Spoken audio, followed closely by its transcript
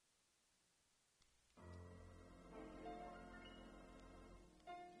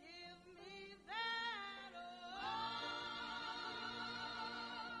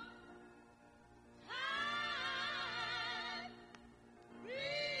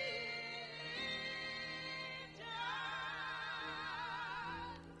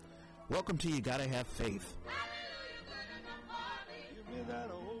Welcome to You Gotta Have Faith.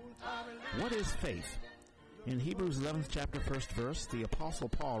 What is faith? In Hebrews 11th chapter 1st verse, the Apostle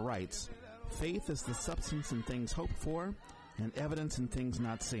Paul writes, "Faith is the substance in things hoped for and evidence in things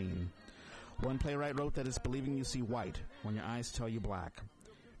not seen." One playwright wrote that it's believing you see white when your eyes tell you black.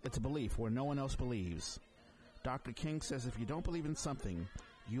 It's a belief where no one else believes. Dr. King says if you don't believe in something,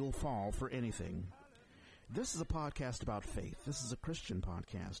 you'll fall for anything. This is a podcast about faith. This is a Christian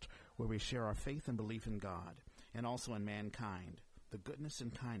podcast where we share our faith and belief in God and also in mankind, the goodness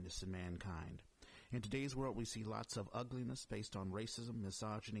and kindness in mankind. In today's world, we see lots of ugliness based on racism,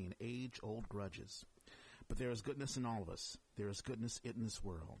 misogyny, and age-old grudges. But there is goodness in all of us. There is goodness in this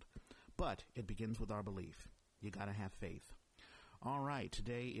world. But it begins with our belief. You got to have faith. All right,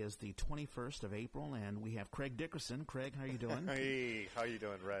 today is the 21st of April, and we have Craig Dickerson. Craig, how are you doing? Hey, how you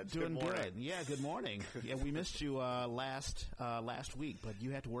doing, Reg? Doing good. Yeah, good morning. Yeah, we missed you last week, but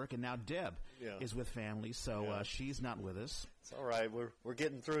you had to work, and now Deb is with family, so she's not with us. It's all right. We're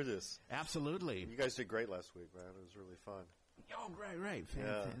getting through this. Absolutely. You guys did great last week, man. It was really fun. Oh, right.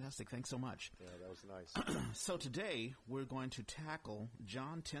 Fantastic. Thanks so much. Yeah, that was nice. So today we're going to tackle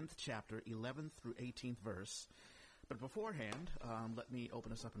John 10th chapter, 11th through 18th verse. But beforehand, let me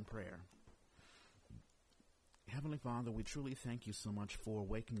open us up in prayer. Heavenly Father, we truly thank you so much for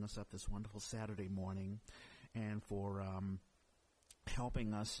waking us up this wonderful Saturday morning and for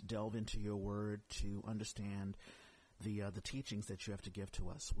helping us delve into your word to understand the teachings that you have to give to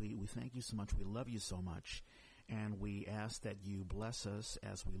us. We thank you so much. We love you so much. And we ask that you bless us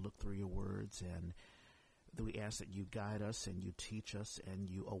as we look through your words, and that we ask that you guide us and you teach us and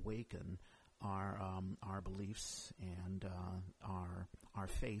you awaken our beliefs and our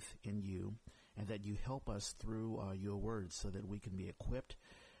faith in you, and that you help us through your words so that we can be equipped,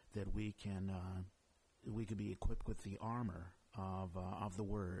 that we can be equipped with the armor of the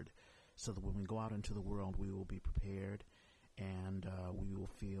word, so that when we go out into the world we will be prepared and we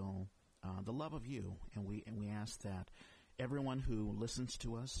will feel the love of you, and we ask that everyone who listens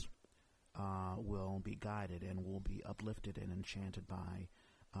to us will be guided and will be uplifted and enchanted by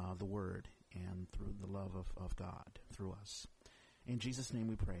the word and through the love of God through us. In Jesus' name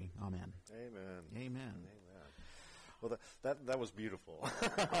we pray. Amen. Amen. Well, that was beautiful. Oh,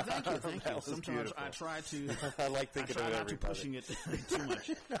 thank you. Sometimes beautiful. I try to. I like thinking of everybody. Not to pushing it too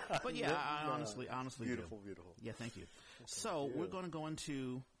much, but yeah, I honestly beautiful. Yeah, thank you. So we're going to go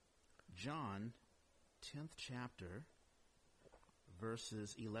into John 10th chapter,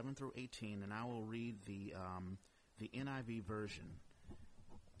 verses 11 through 18, and I will read the NIV version.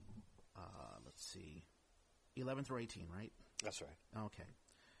 Let's see, 11 through 18, right? That's right. Okay.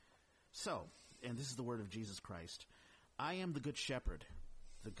 So, and this is the word of Jesus Christ. I am the good shepherd.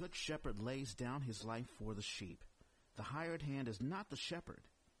 The good shepherd lays down his life for the sheep. The hired hand is not the shepherd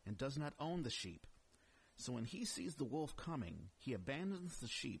and does not own the sheep. So when he sees the wolf coming, he abandons the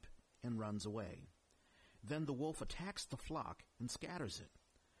sheep and runs away. Then the wolf attacks the flock and scatters it.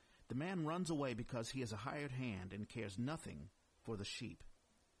 The man runs away because he is a hired hand and cares nothing for the sheep.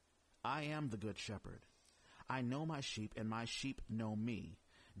 I am the good shepherd. I know my sheep, and my sheep know me,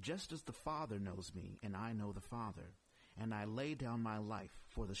 just as the Father knows me, and I know the Father, and I lay down my life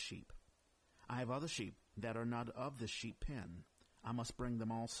for the sheep. I have other sheep that are not of the sheep pen. I must bring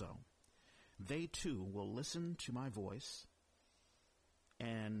them also. They too will listen to my voice,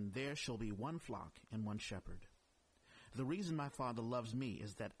 and there shall be one flock and one shepherd. The reason my Father loves me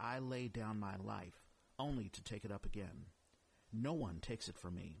is that I lay down my life, only to take it up again. No one takes it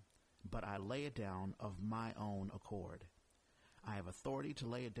from me, but I lay it down of my own accord. I have authority to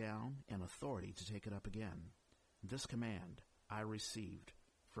lay it down and authority to take it up again. This command I received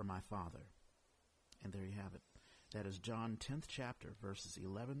from my Father. And there you have it. That is John 10th chapter, verses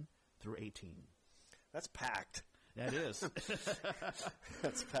 11 through 18. That's packed. That is.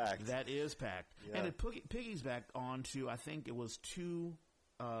 That's packed. That is packed. Yeah. And it piggies back on to, I think it was two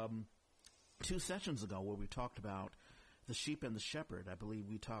sessions ago where we talked about the sheep and the shepherd. I believe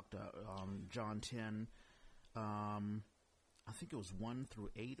we talked John 10, I think it was 1 through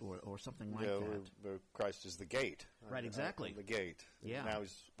 8 or something like that. Where Christ is the gate. Right, exactly. I'm the gate. Yeah. Now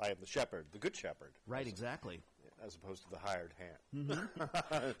I am the shepherd, the good shepherd. Right, exactly. As opposed to the hired hand.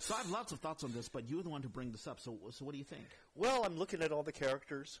 Mm-hmm. So I have lots of thoughts on this, but you're the one to bring this up. So what do you think? Well, I'm looking at all the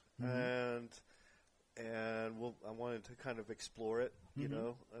characters, Mm-hmm. and I wanted to kind of explore it. You Mm-hmm.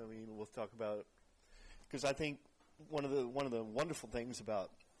 know, I mean, we'll talk about, because I think one of the wonderful things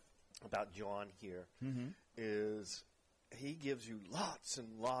about John here Mm-hmm. is he gives you lots and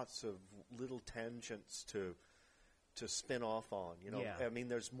lots of little tangents to spin off on. You know, Yeah. I mean,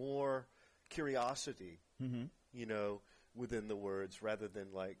 there's more curiosity. Mm-hmm. You know, within the words rather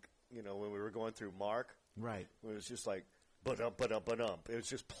than like when we were going through Mark, Right. it was just like, but-ump. It was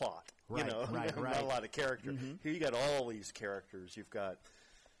just plot, Right, right. Not a lot of character. Here you got all these characters. You've got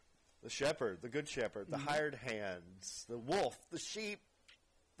the shepherd, the good shepherd, the hired hands, the wolf, the sheep,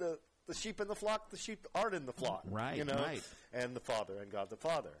 the sheep in the flock. The sheep aren't in the flock, right? Right. And the Father, and God the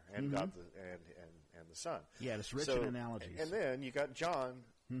Father, and God and the Son. Yeah, it's rich in analogies. And then you got John,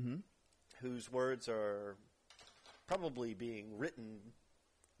 whose words are probably being written.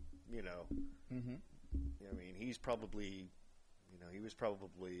 I mean, he's probably, he was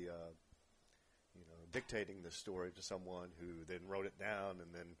probably, dictating this story to someone who then wrote it down,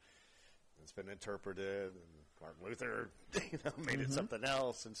 and then it's been interpreted, and Martin Luther, made it something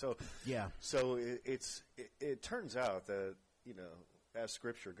else, and so So it turns out that as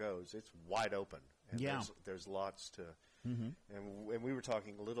Scripture goes, it's wide open, and there's lots to. And we were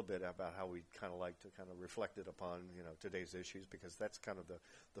talking a little bit about how we kind of like to kind of reflect it upon today's issues, because that's kind of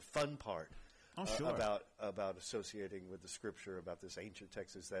the fun part. About associating with the Scripture, about this ancient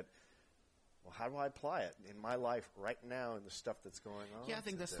text, is that, well, how do I apply it in my life right now and the stuff that's going on? Yeah, I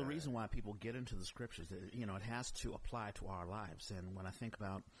think that's the reason why people get into the Scriptures. It has to apply to our lives. And when I think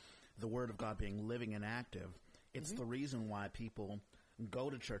about the Word of God being living and active, it's the reason why people go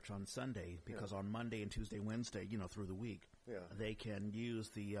to church on Sunday, because on Monday and Tuesday, Wednesday, through the week, they can use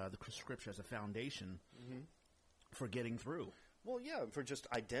the Scripture as a foundation for getting through. Well, yeah, for just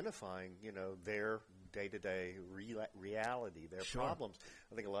identifying, their day-to-day reality, their problems.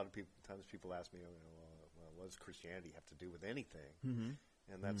 I think a lot of times people ask me, well, what does Christianity have to do with anything?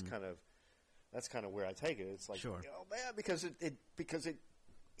 And that's kind of where I take it. It's like, oh man, because it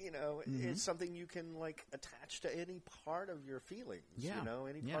it's something you can like attach to any part of your feelings.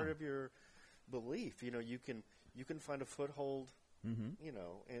 Any part of your belief. You can find a foothold.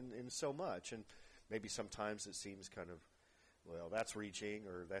 In so much, and maybe sometimes it seems kind of, well, that's reaching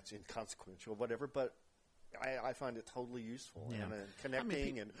or that's inconsequential, whatever, but I find it totally useful. And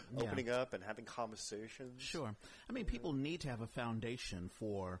connecting and opening up and having conversations. Sure. I mean, people need to have a foundation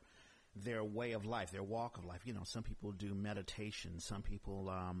for their way of life, their walk of life. Some people do meditation. Some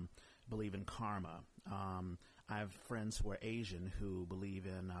people believe in karma. I have friends who are Asian who believe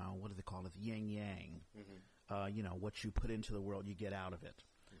in, what do they call it, yin-yang. What you put into the world, you get out of it.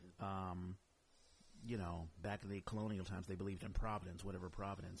 Back in the colonial times, they believed in providence, whatever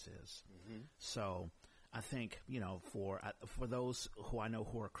providence is. So I think, for those who I know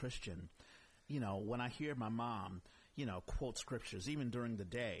who are Christian, when I hear my mom, quote scriptures, even during the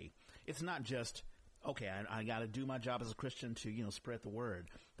day, it's not just, okay, I got to do my job as a Christian to, spread the word.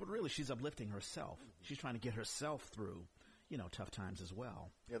 But really, she's uplifting herself. She's trying to get herself through, tough times as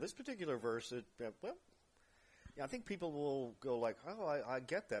well. Yeah, this particular verse, I think people will go like, oh, I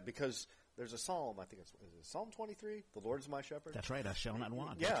get that, because there's a psalm, I think it's Psalm 23, the Lord is my shepherd. That's right, I shall not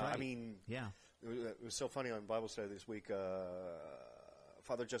want. Yeah, That's right. I mean, it was so funny on Bible study this week.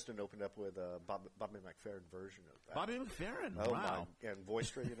 Father Justin opened up with a Bobby McFerrin version of that. Bobby McFerrin, oh, wow. And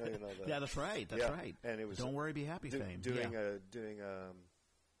Voice, yeah, that's right, right. And it was Don't Worry, Be Happy fame.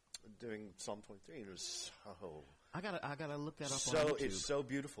 Doing Psalm 23, and it was so... I gotta look that up on YouTube. It's so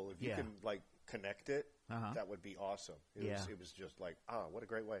beautiful. If you can, like, connect it, that would be awesome. It was just like, what a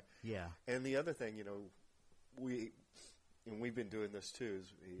great way. Yeah. And the other thing, we've been doing this too,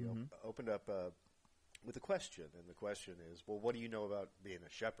 is he opened up with a question, and the question is, well, what do you know about being a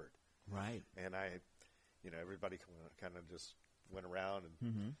shepherd? Right. And everybody kind of just went around,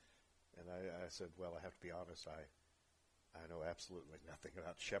 and I said, well, I have to be honest, I know absolutely nothing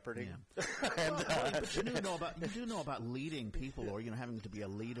about shepherding. Yeah. But you do know about leading people, or having to be a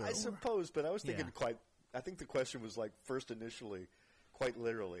leader. I suppose, but I was thinking I think the question was like first initially, quite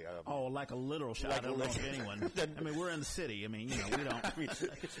literally. Like a literal shepherd. I don't know if anyone. I mean, we're in the city. I mean, we don't.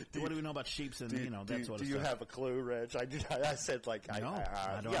 What do we know about sheep and that sort of stuff? Do you have a clue, Reg? I said like I don't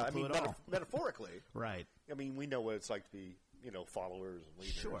have a clue at all. Metaphorically, right? I mean, we know what it's like to be followers and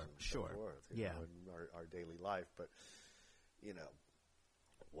leaders. Sure. So forth, in our daily life, but.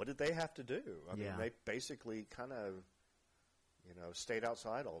 What did they have to do? I mean, they basically kind of, stayed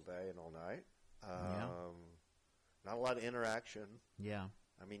outside all day and all night. Not a lot of interaction. Yeah.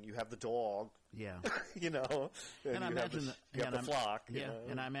 I mean, you have the dog. Yeah. And I imagine you have the flock.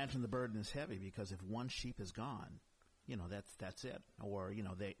 And I imagine the burden is heavy, because if one sheep is gone, that's it. Or,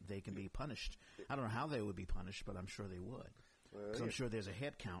 they can be punished. I don't know how they would be punished, but I'm sure they would. Because I'm sure there's a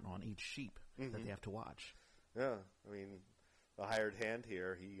head count on each sheep that they have to watch. Yeah. I mean, the hired hand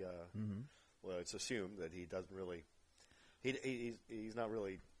here, he, well, it's assumed that he doesn't really, he's not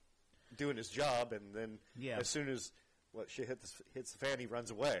really doing his job, and then as soon as Well, shit hits the fan, he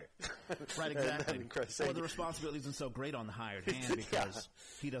runs away. Right, exactly. Well, the responsibility isn't so great on the hired hand because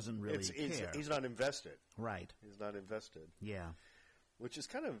he doesn't really care. He's not invested. Right. He's not invested. Yeah. Which is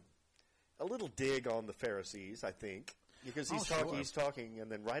kind of a little dig on the Pharisees, I think, because he's talking,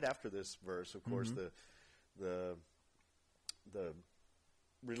 and then right after this verse, of course, the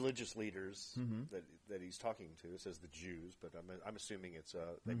religious leaders that he's talking to, it says the Jews, but I'm assuming it's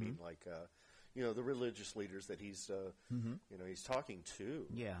they mean like the religious leaders that he's he's talking to.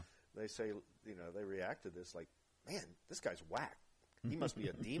 Yeah, they say they react to this like, man, this guy's whack. He must be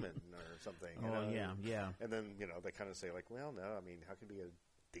a demon or something. Yeah. And then they kind of say like, well, no, I mean, how can he be a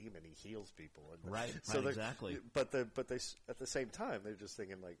demon? He heals people. And right, exactly. But they at the same time they're just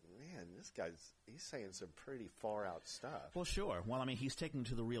thinking like, man, he's saying some pretty far out stuff. Well, sure. Well, I mean, he's taking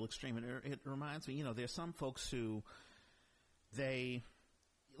to the real extreme, and it reminds me, there's some folks who there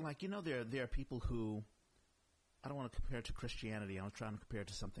are people who, I don't want to compare it to Christianity. I was trying to compare it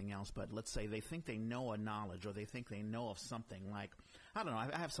to something else, but let's say they think they know a knowledge, or they think they know of something. Like, I don't know.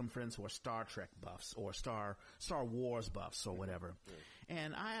 I have some friends who are Star Trek buffs or Star Wars buffs or whatever,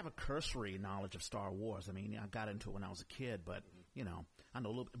 and I have a cursory knowledge of Star Wars. I mean, I got into it when I was a kid, but I know a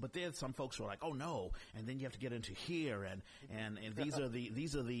little. But there's some folks who are like, oh no, and then you have to get into here, and these are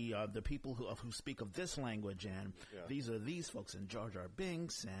the people who speak of this language, and these are these folks, and Jar Jar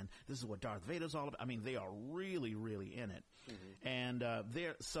Binks, and this is what Darth Vader's all about. I mean, they are really, really in it, and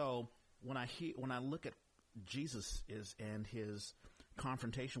so when I look at Jesus and his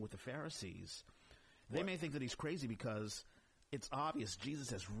confrontation with the Pharisees, they may think that he's crazy because it's obvious Jesus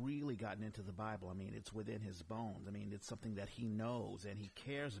has really gotten into the Bible. I mean, it's within his bones. I mean, it's something that he knows and he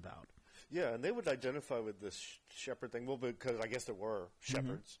cares about. Yeah, and they would identify with this shepherd thing. Well, because I guess there were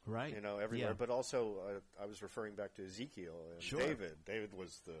shepherds, right? Everywhere. Yeah. But also, I was referring back to Ezekiel and David. David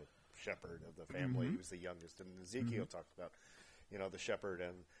was the shepherd of the family. He was the youngest, and Ezekiel talked about, the shepherd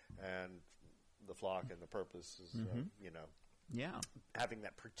and the flock and the purpose is, having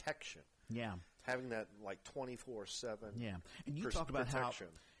that protection. Yeah. Having that like 24/7. Yeah. And you talked about protection.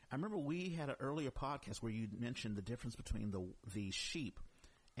 I remember we had an earlier podcast where you mentioned the difference between the sheep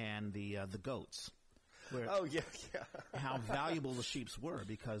and the goats. How valuable the sheep were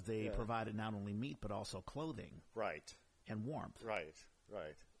because they provided not only meat but also clothing. Right. And warmth. Right.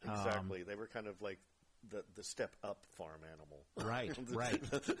 Exactly. They were kind of like the step up farm animal. Right.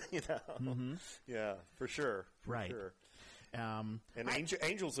 Yeah, for sure. Right. Sure. And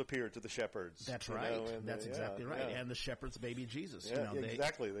angels appeared to the shepherds. That's right. That's exactly right. Yeah. And the shepherds' baby Jesus. Yeah,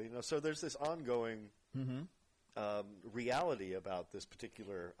 exactly. So there's this ongoing reality about this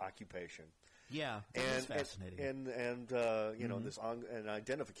particular occupation. Yeah, that's fascinating. And this an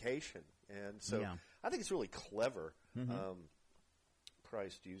identification. And so I think it's really clever,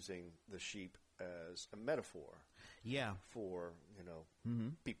 Christ using the sheep as a metaphor. Yeah. For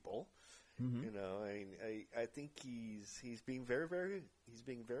people. I think he's being very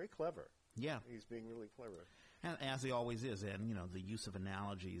clever. Yeah, he's being really clever, and as he always is. And the use of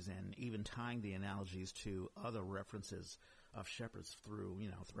analogies, and even tying the analogies to other references of shepherds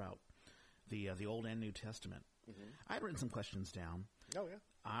throughout the Old and New Testament. I've written some questions down. Oh yeah.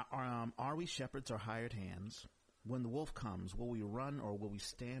 Are we shepherds or hired hands? When the wolf comes, will we run or will we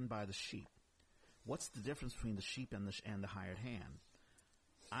stand by the sheep? What's the difference between the sheep and the hired hand?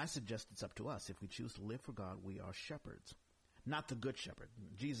 I suggest it's up to us. If we choose to live for God, we are shepherds, not the good shepherd.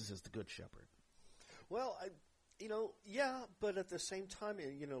 Jesus is the good shepherd. Well, but at the same time,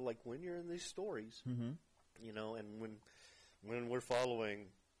 like when you're in these stories, and when we're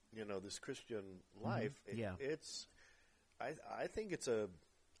following, this Christian life, I think it's a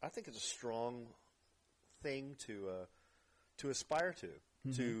strong thing to aspire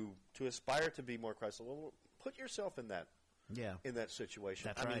to aspire to be more Christ-like. Well, put yourself in that. Yeah. In that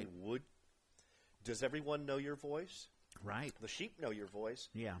situation. That's right. I mean, does everyone know your voice? Right. The sheep know your voice.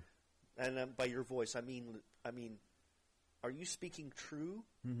 Yeah. And by your voice, I mean, are you speaking true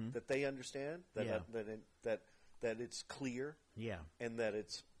that they understand that it's clear? Yeah. And that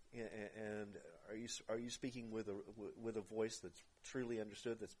it's are you speaking with a voice that's truly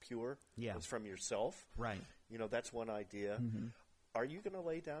understood, that's pure? Yeah. That's from yourself? Right. That's one idea. Are you going to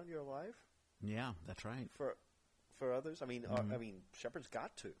lay down your life? Yeah, that's right. For others, I mean, shepherds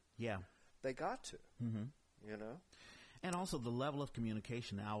got to. Yeah, they got to. And also the level of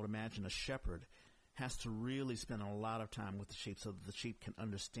communication. I would imagine a shepherd has to really spend a lot of time with the sheep, so that the sheep can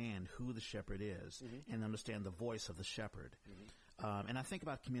understand who the shepherd is and understand the voice of the shepherd. And I think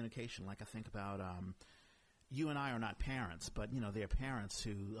about communication, like I think about you and I are not parents, but they're parents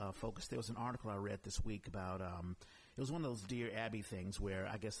who focus. There was an article I read this week about. It was one of those Dear Abby things where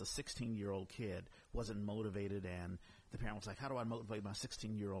I guess a 16-year-old kid wasn't motivated and the parent was like, how do I motivate my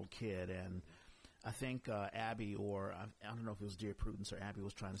 16-year-old kid? And I think Abby, or I don't know if it was Dear Prudence or Abby,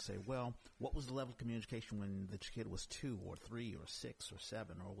 was trying to say, well, what was the level of communication when the kid was 2 or 3 or 6 or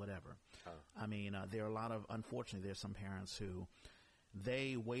 7 or whatever? I mean, there are a lot of, unfortunately, there's some parents who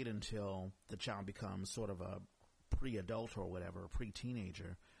they wait until the child becomes sort of a pre-adult or whatever, a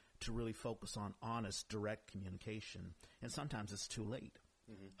pre-teenager, to really focus on honest, direct communication. And sometimes it's too late.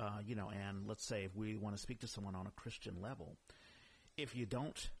 And let's say if we want to speak to someone on a Christian level, if you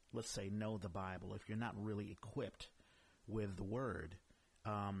don't, let's say, know the Bible, if you're not really equipped with the Word,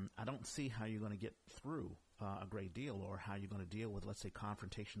 I don't see how you're going to get through a great deal, or how you're going to deal with, let's say,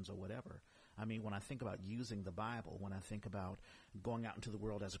 confrontations or whatever. I mean, when I think about using the Bible, when I think about going out into the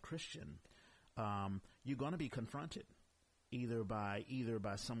world as a Christian, you're going to be confronted either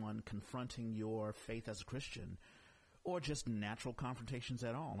by someone confronting your faith as a Christian, or just natural confrontations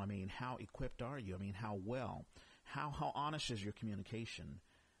at all. I mean, how equipped are you? I mean, how honest is your communication,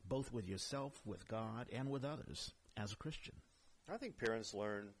 both with yourself, with God, and with others as a Christian? I think parents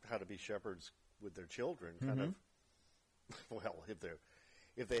learn how to be shepherds with their children, kind of. Well,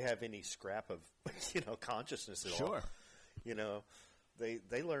 if they have any scrap of consciousness at all,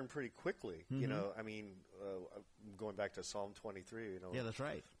 they learn pretty quickly. I mean, going back to Psalm 23. Yeah, that's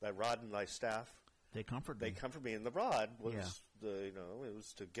right. Thy rod and thy staff, they comfort me. And the rod was it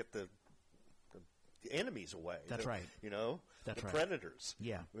was to get the enemies away. That's right. That's right. Predators.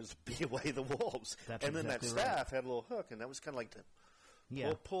 Yeah. It was to beat away the wolves. That's and then exactly that staff had a little hook, and that was kind of like to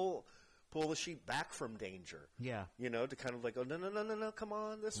pull the sheep back from danger. Yeah. To kind of like, oh, no, come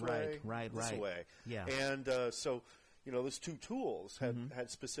on, this way. Right. This way. Yeah. And so, those two tools had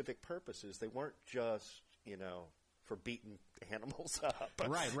specific purposes. They weren't just, for beating animals up.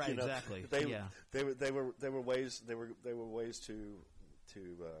 Right, exactly. They were ways to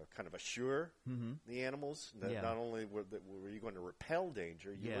kind of assure the animals that not only were you going to repel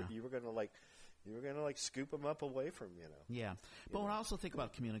danger, you were going to scoop them up away from Yeah, but when I also think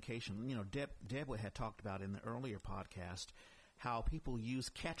about communication, Deb had talked about in the earlier podcast how people use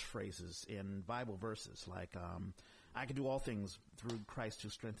catchphrases in Bible verses like I can do all things through Christ who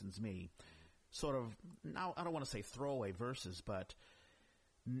strengthens me. Sort of, now I don't want to say throwaway verses, but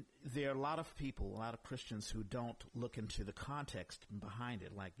there are a lot of people, a lot of Christians who don't look into the context behind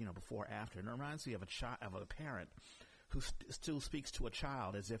it, like, before, after. And it reminds me of a parent who still speaks to a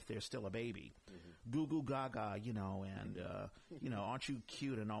child as if they're still a baby. Goo goo gaga, and, aren't you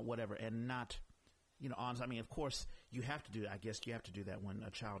cute and all whatever, and not, honest. I mean, of course, you have to do that when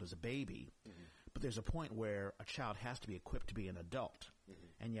a child is a baby. But there's a point where a child has to be equipped to be an adult,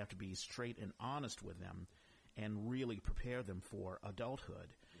 and you have to be straight and honest with them and really prepare them for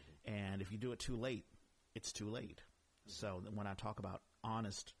adulthood. And if you do it too late, it's too late. So when I talk about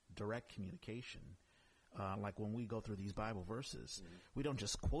honest, direct communication, like when we go through these Bible verses, we don't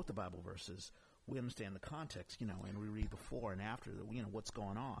just quote the Bible verses. We understand the context, and we read before and after, what's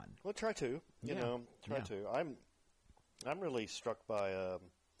going on. Well, try to, to. I'm really struck by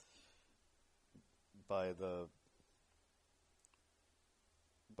the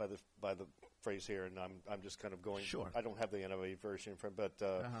phrase here, and I'm just kind of going. Sure. I don't have the NIV version in front, but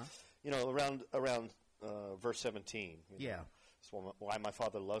around verse 17. So why my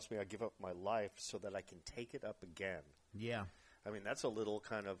Father loves me, I give up my life so that I can take it up again. Yeah. I mean, that's a little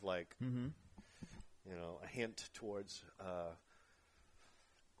kind of like a hint towards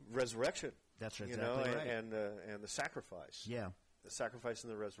resurrection. That's exactly right. And the sacrifice. Yeah. The sacrifice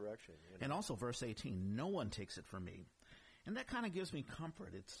and the resurrection. And also verse 18, no one takes it from me. And that kind of gives me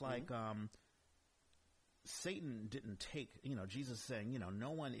comfort. It's like Satan didn't take, Jesus saying,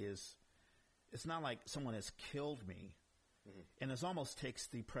 no one is, it's not like someone has killed me. And it almost takes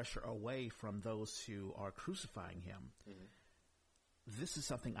the pressure away from those who are crucifying him. This is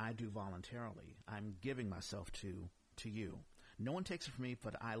something I do voluntarily. I'm giving myself to you. No one takes it from me,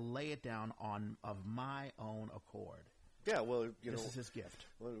 but I lay it down of my own accord. Yeah, well, this is his gift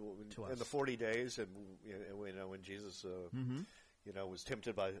to us. In the 40 days, and when Jesus, was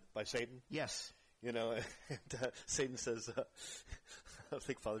tempted by Satan. Yes. And Satan says, I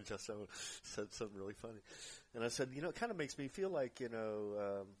think Father Justo said something really funny, and I said, it kind of makes me feel like,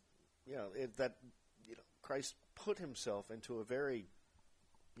 that Christ put himself into a very,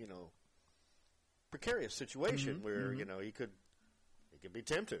 precarious situation where he could be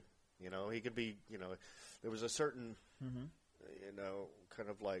tempted. He could be, there was a certain, kind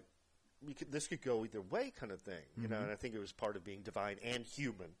of like, this could go either way kind of thing, and I think it was part of being divine and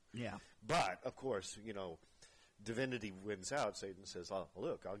human. Yeah. But, of course, divinity wins out. Satan says, oh,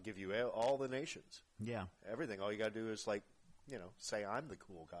 look, I'll give you all the nations. Yeah. Everything. All you got to do is, say I'm the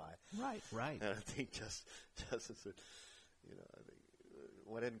cool guy. Right. And I think just as You know,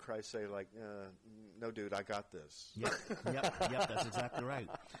 when didn't Christ say, like, no, dude, I got this? Yep, that's exactly right.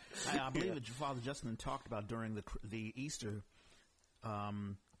 I believe that Father Justin talked about during the Easter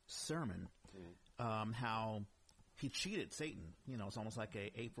sermon how he cheated Satan. You know, it's almost like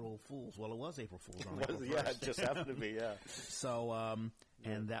a April Fool's. Well, it was April Fool's on April 1st. Yeah, it just happened to be, yeah. So,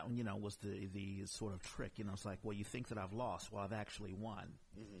 and that, you know, was the sort of trick. You know, it's like, well, you think that I've lost. Well, I've actually won.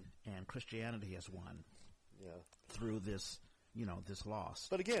 Mm-hmm. And Christianity has won through this, you know, this loss.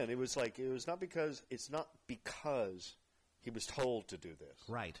 But again, it's not because he was told to do this.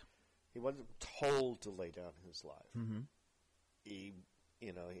 Right. He wasn't told to lay down his life. Mm-hmm. He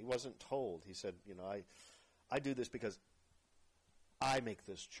wasn't told. He said, you know, I do this because I make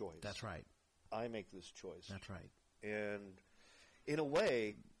this choice. That's right. I make this choice. That's right. And in a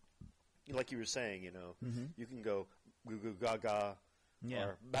way, like you were saying, you know, you can go goo goo gaga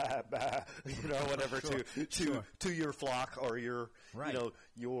or bah bah, you know, whatever to your flock or your you know,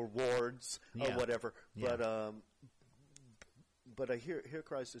 your wards or whatever. Yeah. But I hear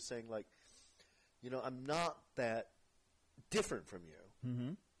Christ is saying, like, you know, I'm not that different from you.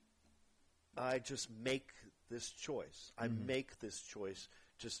 Mm-hmm. I just make this choice. I make this choice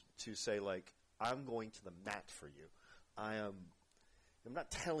just to say, like, I'm going to the mat for you. I'm not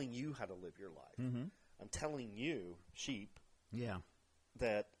telling you how to live your life. Mm-hmm. I'm telling you, sheep,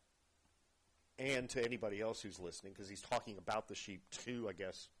 that, and to anybody else who's listening, because he's talking about the sheep to, I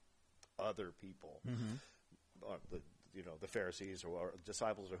guess, other people, the Pharisees or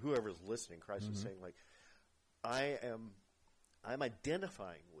disciples or whoever's listening. Christ is saying, like, I'm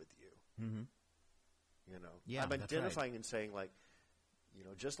identifying with you. Mm-hmm. You know, I'm identifying and saying, like, you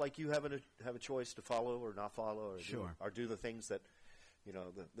know, just like you have a choice to follow or not follow, or do the things that, you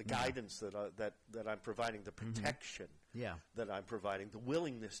know, the guidance that I'm providing, the protection that I'm providing, the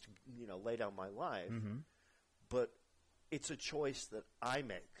willingness to, you know, lay down my life. Mm-hmm. But it's a choice that I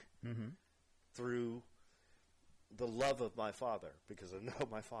make through the love of my Father, because I know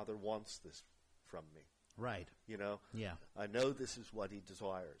my Father wants this from me. Right. You know? Yeah. I know this is what he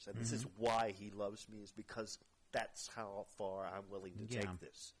desires, and this is why he loves me, is because that's how far I'm willing to take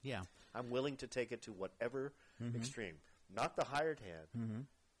this. Yeah. I'm willing to take it to whatever extreme. Not the hired hand.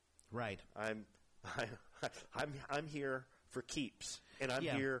 Mm-hmm. Right. I'm here for keeps, and I'm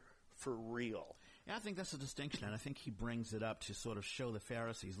here for real. Yeah, I think that's a distinction, and I think he brings it up to sort of show the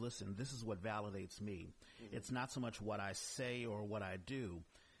Pharisees, listen, this is what validates me. Mm-hmm. It's not so much what I say or what I do.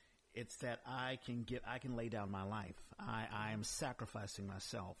 It's that I can lay down my life. I am sacrificing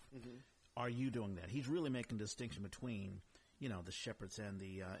myself. Mm-hmm. Are you doing that? He's really making a distinction between, you know, the shepherds and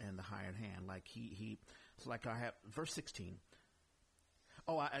the hired hand. Like it's like I have verse 16.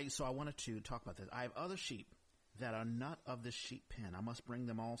 So I wanted to talk about this. I have other sheep that are not of this sheep pen. I must bring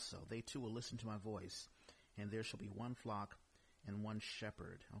them also. They too will listen to my voice, and there shall be one flock and one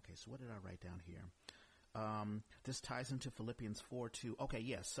shepherd. Okay, so what did I write down here? This ties into Philippians 4:2. Okay,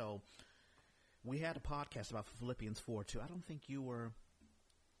 yes. So we had a podcast about Philippians 4:2. I don't think you were.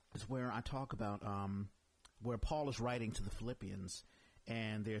 It's where I talk about where Paul is writing to the Philippians,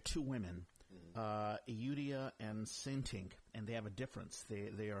 and there are two women, Euodia and Syntyche, and they have a difference.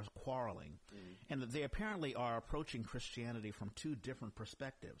 They are quarreling, and they apparently are approaching Christianity from two different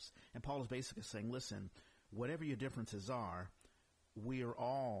perspectives. And Paul is basically saying, listen, whatever your differences are, we are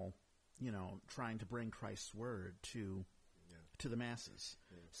all, you know, trying to bring Christ's word to the masses.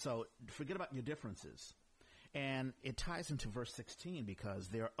 Yeah. So forget about your differences. And it ties into verse 16 because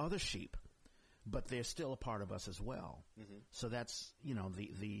there are other sheep, but they're still a part of us as well. Mm-hmm. So that's, you know,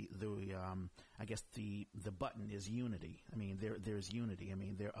 I guess the button is unity. I mean, there's unity. I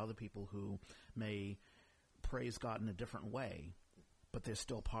mean, there are other people who may praise God in a different way, but they're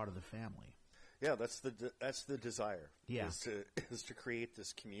still part of the family. Yeah, that's the desire. Yeah, is to create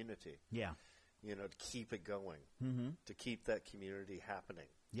this community. Yeah, you know, to keep it going, to keep that community happening.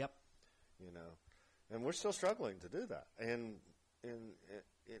 Yep. You know, and we're still struggling to do that, and you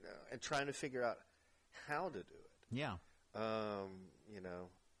know, and trying to figure out how to do it. Yeah. You know,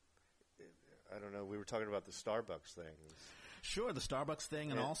 I don't know. We were talking about the Starbucks thing. Sure, the Starbucks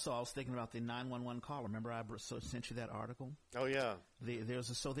thing, and also I was thinking about the 911 call. Remember I sent you that article? Oh, yeah.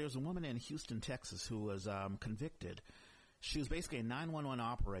 There's a woman in Houston, Texas, who was convicted. She was basically a 911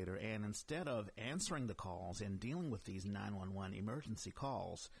 operator, and instead of answering the calls and dealing with these 911 emergency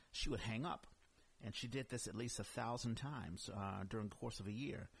calls, she would hang up. And she did this at least 1,000 times during the course of a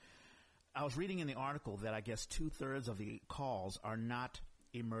year. I was reading in the article that I guess 2/3 of the calls are not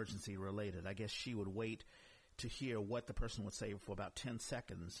emergency related. I guess she would wait to hear what the person would say for about 10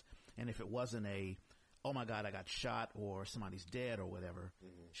 seconds. And if it wasn't oh my God, I got shot or somebody's dead or whatever,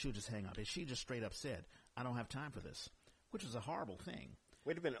 she would just hang up. And she just straight up said, I don't have time for this. which is a horrible thing.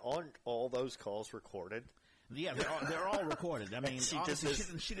 Wait a minute, aren't all those calls recorded? Yeah, they're all recorded. I mean, she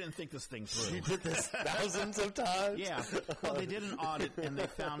didn't think this thing through. She did this thousands of times? Yeah. Well, they did an audit, and they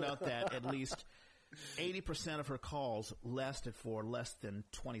found out that at least 80% of her calls lasted for less than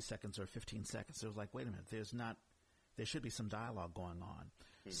 20 seconds or 15 seconds. It was like, wait a minute, there should be some dialogue going on.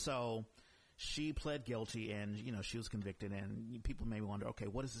 So she pled guilty, and, she was convicted, and people may wonder, okay,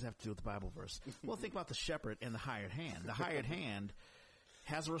 what does this have to do with the Bible verse? Well, think about the shepherd and the hired hand. The hired hand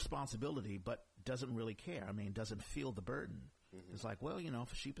has a responsibility, but doesn't really care. I mean, doesn't feel the burden. Mm-hmm. It's like, well,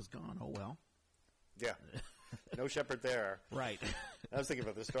 if a sheep is gone, oh well. Yeah. No shepherd there. Right. I was thinking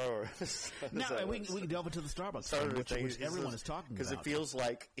about the Star Wars. Now, we can delve into the Starbucks thing, which everyone is talking about. Because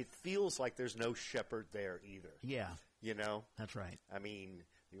it feels like there's no shepherd there either. Yeah. That's right. I mean,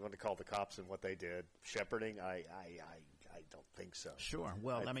 you want to call the cops and what they did shepherding? I don't think so. Sure.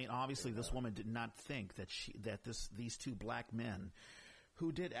 Well, I mean, obviously, this woman did not think that these two black men, who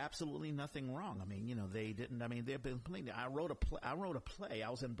did absolutely nothing wrong. I mean, they didn't. I mean, they've been playing. I wrote a play. I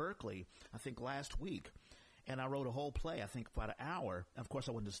was in Berkeley, I think, last week, and I wrote a whole play. I think about an hour. Of course,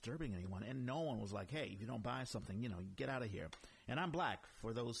 I wasn't disturbing anyone, and no one was like, "Hey, if you don't buy something, get out of here." And I'm black,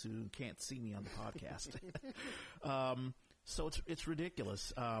 for those who can't see me on the podcast. So it's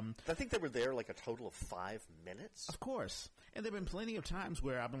ridiculous. I think they were there like a total of 5 minutes. Of course. And there have been plenty of times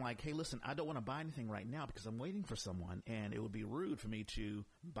where I've been like, hey, listen, I don't want to buy anything right now because I'm waiting for someone, and it would be rude for me to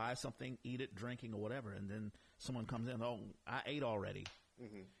buy something, eat it, drinking, or whatever, and then someone comes in, oh, I ate already.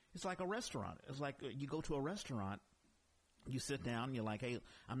 Mm-hmm. It's like a restaurant. It's like you go to a restaurant, you sit down, and you're like, hey,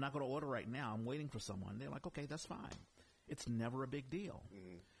 I'm not going to order right now. I'm waiting for someone. They're like, okay, that's fine. It's never a big deal.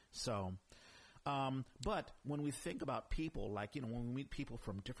 Mm-hmm. So... but when we think about people, like, when we meet people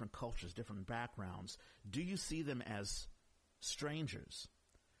from different cultures, different backgrounds, do you see them as strangers?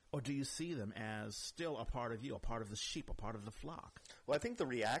 Or do you see them as still a part of you, a part of the sheep, a part of the flock? Well, I think the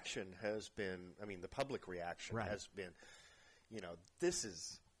reaction has been, the public reaction has been, this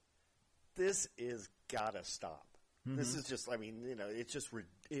is gotta stop. Mm-hmm. This is just, it's just,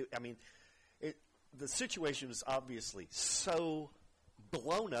 the situation is obviously so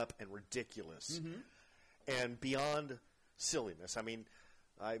blown up and ridiculous, and beyond silliness. I mean,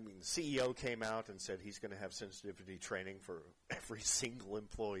 the CEO came out and said he's going to have sensitivity training for every single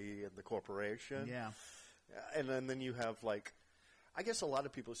employee in the corporation. Yeah, and then you have I guess a lot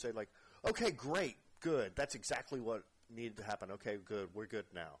of people say okay, great, good, that's exactly what needed to happen. Okay, good, we're good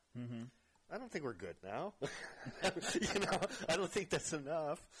now. Mm-hmm. I don't think we're good now. I don't think that's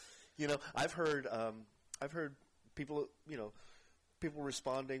enough. I've heard people, people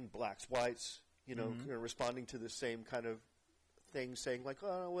responding, blacks, whites, responding to the same kind of thing, saying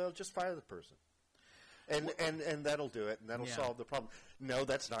oh, well, just fire the person. And that'll do it, and that'll solve the problem. No,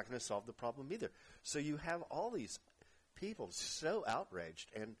 that's not going to solve the problem either. So you have all these people so outraged,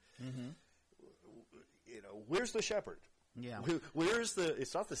 and, where's the shepherd? Yeah. Where's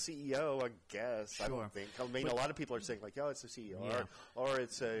it's not the CEO, I guess. Sure. I don't think. A lot of people are saying oh, it's the CEO, or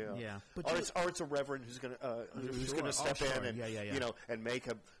it's a, it's a reverend who's going to step in and and make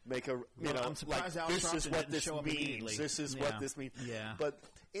a I'm surprised this is what this means. This is what this means. Yeah. But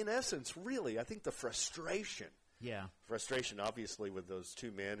in essence, really, I think the frustration. Yeah. Frustration, obviously, with those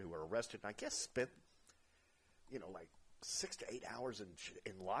two men who were arrested, and I guess spent 6 to 8 hours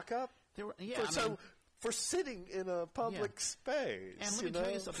in lockup. They were, for sitting in a public space. And let me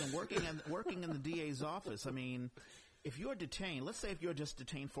tell you something. Working in the DA's office, if you're detained, let's say if you're just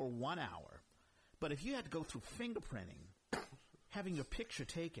detained for 1 hour, but if you had to go through fingerprinting, having your picture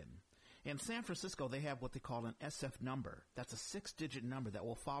taken, in San Francisco they have what they call an SF number. That's a 6-digit number that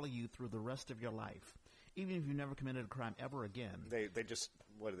will follow you through the rest of your life, even if you've never committed a crime ever again. They just,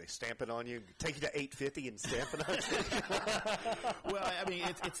 what do they, stamp it on you? Take you to 850 and stamp it on you? Well,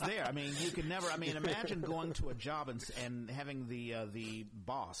 it's there. You could never, imagine going to a job and having the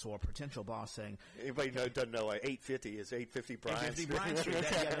boss or potential boss saying... Anybody doesn't know, 850 is 850 Bryant Street. 850 Bryant Street,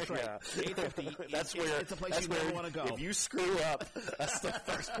 that's right. Yeah. 850, it's a place you never want to go. If you screw up, that's the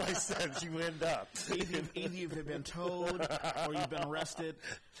first place that you end up. Either you've been towed, or you've been arrested,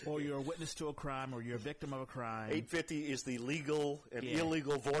 or you're a witness to a crime, or you're a victim of a crime. 850 is the legal and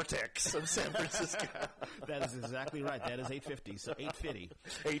illegal vortex of San Francisco. That is exactly right. That is 850. So 850.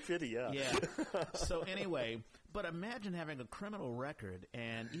 850, yeah. Yeah. So anyway, but imagine having a criminal record,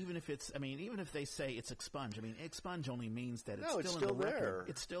 and even if they say it's expunged, expunge only means that it's still in the record.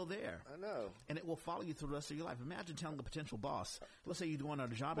 It's still there. I know. And it will follow you through the rest of your life. Imagine telling a potential boss, let's say you're doing a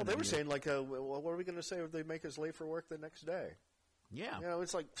job. Well, they were saying what are we going to say if they make us late for work the next day? Yeah.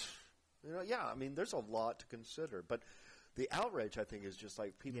 It's like, there's a lot to consider, but the outrage, I think, is just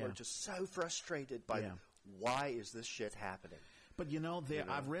people are just so frustrated by why is this shit happening? But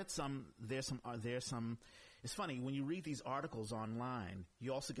I've read some. There's some. It's funny when you read these articles online.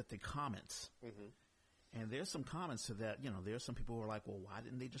 You also get the comments, and there's some comments to that. There's some people who are like, "Well, why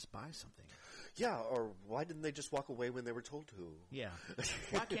didn't they just buy something?" Yeah, or why didn't they just walk away when they were told to? Yeah,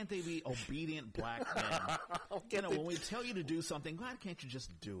 why can't they be obedient black men? When we tell you to do something, why can't you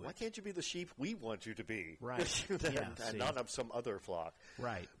just do it? Why can't you be the sheep we want you to be? Right, and not of some other flock.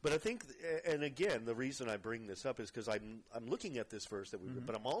 Right. But I think, and again, the reason I bring this up is because I'm looking at this verse that we read,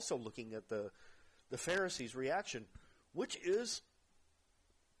 but I'm also looking at the Pharisees' reaction, which is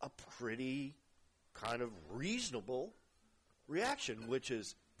a pretty kind of reasonable reaction, which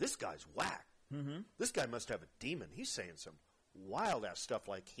is, this guy's whack. This guy must have a demon. He's saying some wild-ass stuff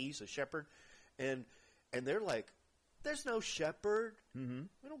like he's a shepherd. And they're like, there's no shepherd.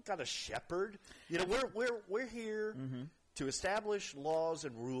 We don't got a shepherd. We're here to establish laws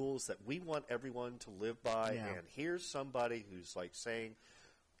and rules that we want everyone to live by. Yeah. And here's somebody who's like saying,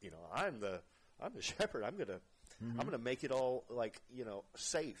 I'm the shepherd. I'm gonna make it all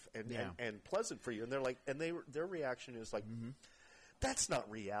safe and pleasant for you. And they're like, and their reaction is like, that's not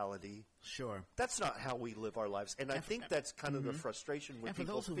reality. Sure. That's not how we live our lives. And I think that's kind of the frustration when people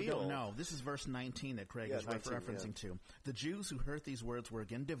feel. And for those who don't know, this is verse 19 that Craig is referencing to. The Jews who heard these words were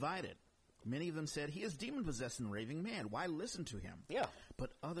again divided. Many of them said, he is demon-possessed and raving man. Why listen to him? Yeah.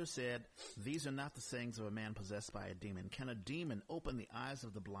 But others said, these are not the sayings of a man possessed by a demon. Can a demon open the eyes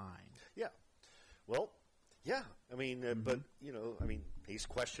of the blind? Yeah. Well, yeah. I mean, but, he's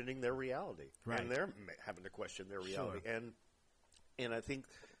questioning their reality. Right. And they're having to question their reality. Sure. And I think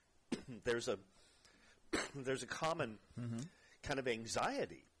there's a common kind of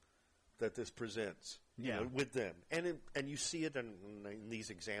anxiety that this presents, with them, and you see it in these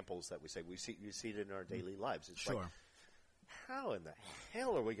examples that we say. You see it in our daily lives. It's like, how in the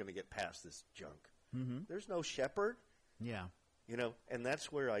hell are we going to get past this junk? There's no shepherd. Yeah, and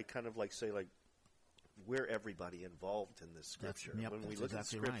that's where I kind of say we're everybody involved in this scripture. When we look at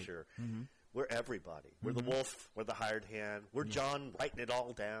scripture. Right. We're everybody. We're the wolf. We're the hired hand. We're John writing it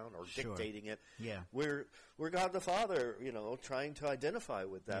all down or dictating it. Yeah. We're God the Father, trying to identify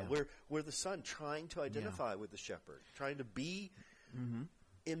with that. Yeah. We're the Son trying to identify with the shepherd, trying to be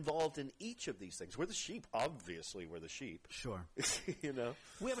involved in each of these things. We're the sheep. Obviously, we're the sheep. Sure.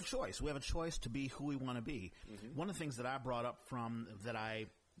 We have a choice. We have a choice to be who we want to be. One of the things that I brought up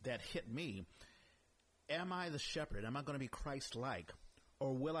that hit me, am I the shepherd? Am I going to be Christ-like?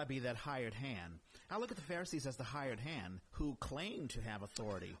 Or will I be that hired hand? I look at the Pharisees as the hired hand who claim to have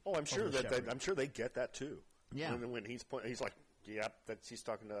authority. Oh, I'm sure I'm sure they get that too. Yeah. When he's like, "Yep, he's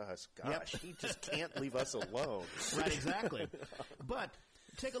talking to us." Gosh, he just can't leave us alone. Right, exactly. But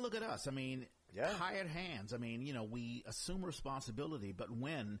take a look at us. I mean, hired hands. I mean, we assume responsibility, but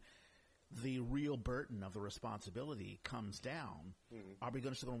when the real burden of the responsibility comes down, are we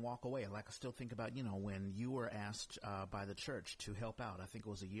still going to walk away? Like I still think about, when you were asked by the church to help out. I think it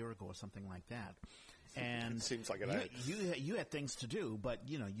was a year ago or something like that. And it seems like you had things to do, but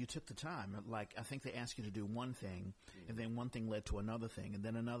you took the time. Like I think they asked you to do one thing, and then one thing led to another thing, and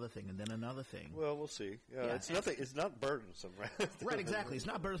then another thing, and then another thing. Well, we'll see. It's nothing. It's not burdensome, right? Right, exactly. It's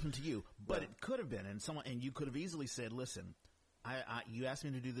not burdensome to you, but it could have been, and you could have easily said, "Listen, you asked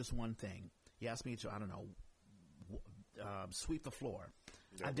me to do this one thing. You asked me to, sweep the floor.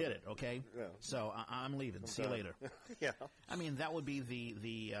 Yeah, I did it, okay? Yeah. So I'm leaving. See you later." Yeah. I mean, that would be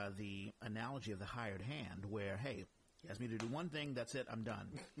the analogy of the hired hand where, hey, you asked me to do one thing, that's it, I'm done.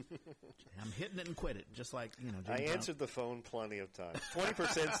 I'm hitting it and quit it, just like, I answered the phone plenty of times.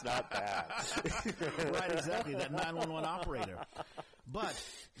 20%'s not bad. Right, exactly, that 911 operator. But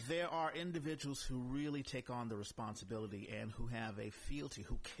there are individuals who really take on the responsibility and who have a fealty,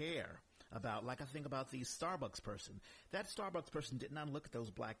 who care about, like I think about the Starbucks person. That Starbucks person did not look at those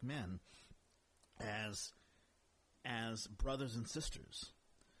black men as brothers and sisters.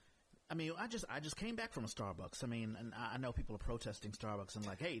 I mean, I just came back from a Starbucks. I mean, and I know people are protesting Starbucks and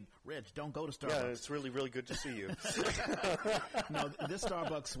like, hey, Rich, don't go to Starbucks. Yeah, it's really, really good to see you. No, this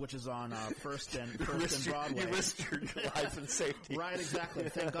Starbucks, which is on First and Broadway. You risked your life and safety. Right, exactly.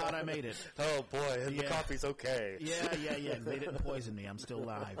 Thank God I made it. Oh, boy, and the coffee's okay. Yeah. They didn't poison me. I'm still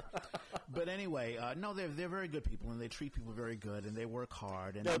alive. But anyway, no, they're very good people, and they treat people very good, and they work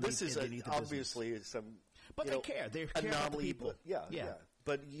hard. And this is obviously some... But they care. They care about the people. Yeah.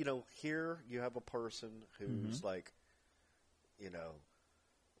 But, here you have a person who's like,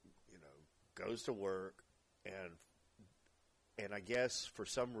 goes to work and I guess for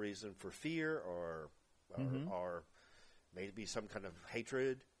some reason, for fear or maybe some kind of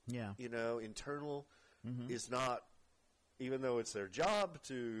hatred, internal, is not, even though it's their job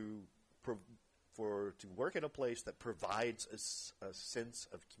to to work at a place that provides a sense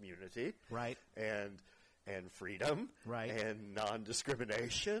of community, right, and freedom, right, and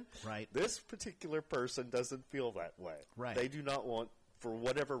non-discrimination. Right. This particular person doesn't feel that way. Right. They do not want, for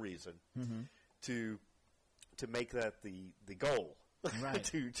whatever reason, to make that the goal. Right.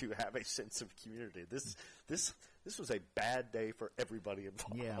 to have a sense of community. This was a bad day for everybody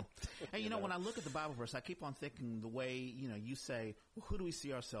involved. Yeah. And, you know, when I look at the Bible verse, I keep on thinking the way, you know, you say, well, who do we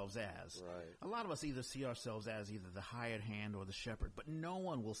see ourselves as? Right. A lot of us either see ourselves as either the hired hand or the shepherd, but no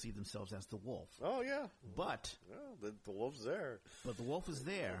one will see themselves as the wolf. Oh, yeah. But the wolf's there. But the wolf is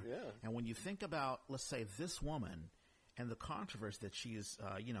there. Yeah. And when you think about, let's say, this woman and the controversy that she has,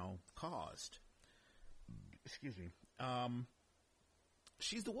 caused, excuse me,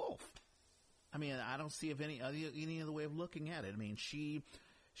 she's the wolf. I mean, I don't see any other way of looking at it. I mean, she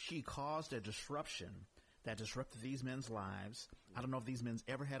caused a disruption that disrupted these men's lives. I don't know if these men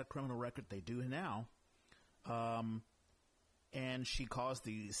ever had a criminal record. They do now. And she caused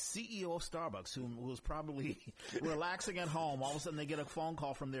the CEO of Starbucks, who was probably relaxing at home. All of a sudden, they get a phone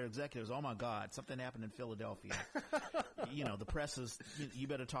call from their executives. Oh, my God, something happened in Philadelphia. You know, the press is, you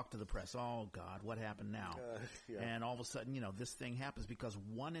better talk to the press. Oh, God, what happened now? Yeah. And all of a sudden, you know, this thing happens because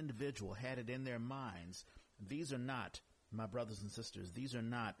one individual had it in their minds. These are not my brothers and sisters. These are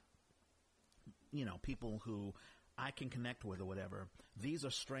not, you know, people who I can connect with or whatever. These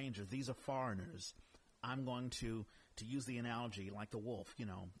are strangers. These are foreigners. I'm going to use the analogy like the wolf, you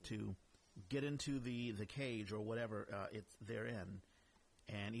know, to get into the cage or whatever they're in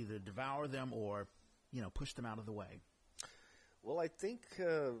and either devour them or, you know, push them out of the way. Well, I think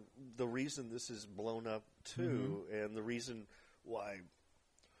the reason this is blown up, too, and the reason why,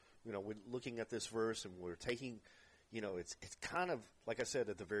 you know, we're looking at this verse and we're taking, you know, it's kind of, like I said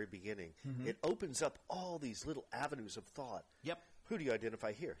at the very beginning, it opens up all these little avenues of thought. Yep. Who do you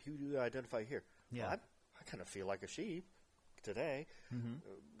identify here? Who do you identify here? Yeah. Well, I kind of feel like a sheep today.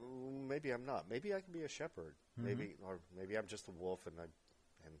 Maybe I'm not. Maybe I can be a shepherd. Maybe I'm just the wolf, and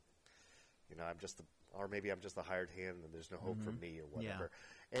you know, or maybe I'm just the hired hand, and there's no hope for me, or whatever.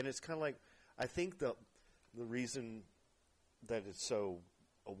 Yeah. And it's kind of like, I think the reason that it's so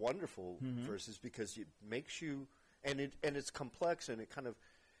a wonderful verse is because it makes you, and it's complex, and it kind of,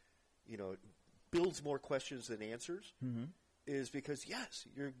 you know, builds more questions than answers. Is because yes,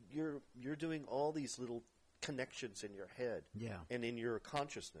 you're doing all these little connections in your head, and in your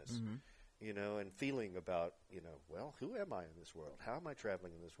consciousness, you know, and feeling about, you know, well, who am I in this world? How am I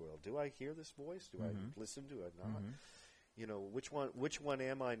traveling in this world? Do I hear this voice? Do I listen? Do I not? You know, which one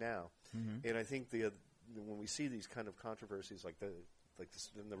am I now? And I think when we see these kind of controversies like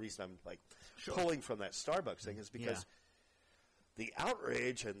this, and the reason I'm like pulling from that Starbucks thing is because the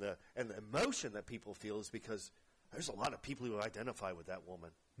outrage and the emotion that people feel is because there's a lot of people who identify with that woman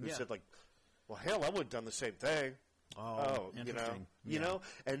who said, like, well, hell, I would have done the same thing. Oh, you know,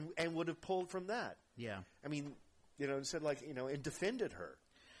 and would have pulled from that. Yeah. I mean, you know, and said, like, you know, and defended her.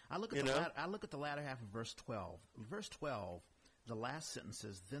 I look at the latter half of verse 12. Verse 12, the last sentence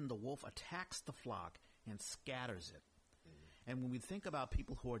says, then the wolf attacks the flock and scatters it. And when we think about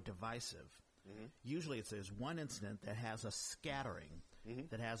people who are divisive, usually there's one incident that has us scattering.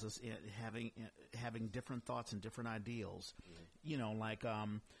 That has us having different thoughts and different ideals. You know, like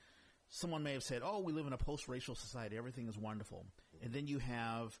someone may have said, oh, we live in a post-racial society. Everything is wonderful. And then you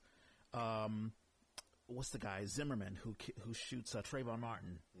have, what's the guy, Zimmerman, who shoots Trayvon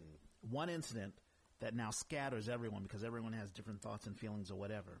Martin. One incident that now scatters everyone because everyone has different thoughts and feelings or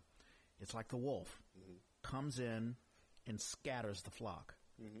whatever. It's like the wolf comes in and scatters the flock.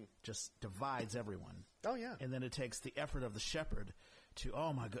 Just divides everyone. Oh, yeah. And then it takes the effort of the shepherd to,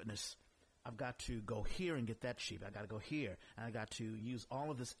 oh, my goodness, I've got to go here and get that sheep. I got to go here. And I got to use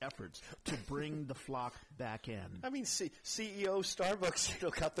all of this effort to bring the flock back in. I mean, CEO Starbucks, you know,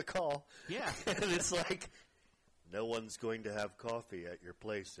 got the call. Yeah. And it's like, no one's going to have coffee at your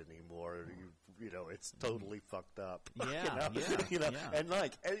place anymore. You know, it's totally fucked up. Yeah, you know, And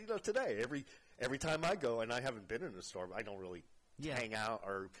you know, today, every time I go, and I haven't been in a store, I don't really hang out,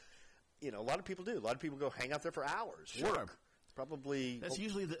 or, you know, a lot of people do. A lot of people go hang out there for hours. Sure. Work. Probably. That's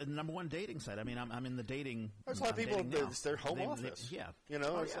usually the number one dating site. I mean, I'm in the dating. There's a lot of people. It's their home office. You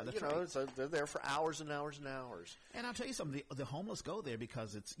know, they're there for hours and hours and hours. And I'll tell you something. The homeless go there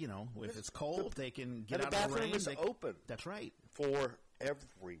because it's, you know, if it's cold, they can get out of the rain. And the bathroom is open. That's right. For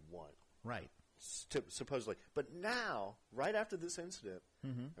everyone. Right. Supposedly. But now, right after this incident, I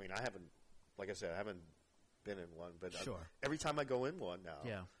mean, I haven't, like I said, I haven't been in one, but every time I go in one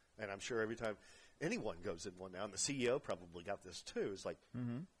now, and I'm sure every time anyone goes in one now, and the CEO probably got this too, it's like,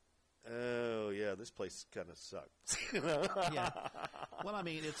 oh yeah, this place kind of sucks. Yeah. Well, I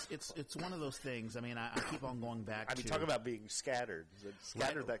mean, it's one of those things. I mean, I keep on going back. I mean, talk about being scattered.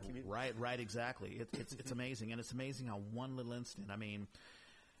 Scattered that community. Right, exactly. It's amazing, and it's amazing how one little incident. I mean,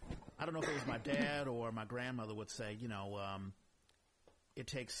 I don't know if it was my dad or my grandmother would say, it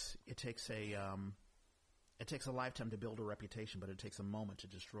takes a lifetime to build a reputation, but it takes a moment to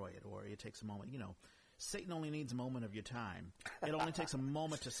destroy it, or it takes a moment. Satan only needs a moment of your time. It only takes a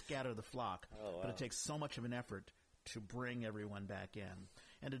moment to scatter the flock, but it takes so much of an effort to bring everyone back in.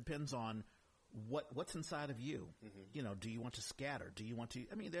 And it depends on what's inside of you. Mm-hmm. Do you want to scatter? Do you want to?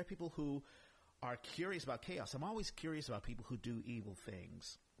 I mean, there are people who are curious about chaos. I'm always curious about people who do evil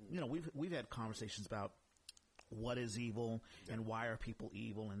things. We've had conversations about what is evil and why are people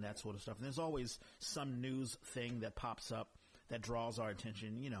evil and that sort of stuff. And there's always some news thing that pops up that draws our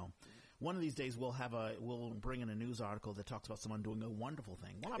attention. One of these days we'll bring in a news article that talks about someone doing a wonderful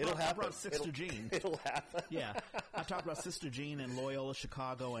thing. Well, I brought Sister Jean. It'll happen. Yeah. I talked about Sister Jean in Loyola,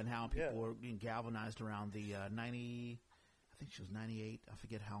 Chicago, and how people were being galvanized around the I think she was 98. I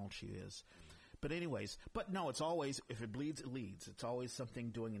forget how old she is. But anyways, no, it's always, if it bleeds, it leads. It's always something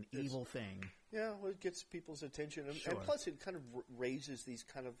doing an evil thing. Yeah, well, it gets people's attention. And plus it kind of raises these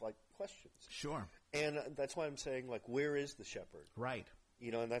kind of like questions. Sure. And that's why I'm saying, like, where is the shepherd? Right.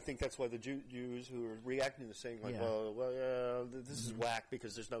 And I think that's why the Jews who are reacting to saying, like, this is whack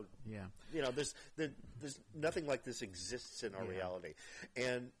because there's no, there's nothing like this exists in our reality.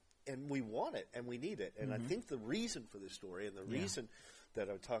 And we want it and we need it. And I think the reason for this story and the reason that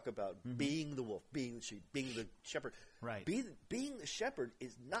I talk about being the wolf, being the sheep, being the shepherd. Right. Being the shepherd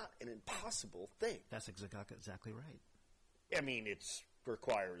is not an impossible thing. That's exactly right. I mean, it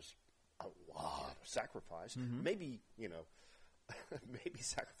requires a lot of sacrifice. Maybe, maybe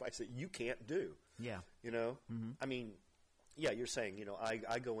sacrifice that you can't do. Yeah. I mean, yeah, you're saying,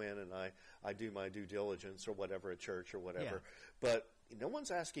 I go in and I do my due diligence or whatever at church or whatever. Yeah. But no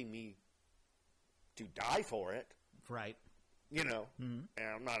one's asking me to die for it. Right. And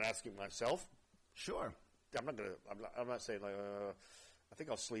I'm not asking myself. Sure. I'm not saying like, I think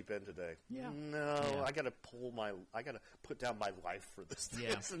I'll sleep in today. Yeah. No, yeah. I got to put down my life for this.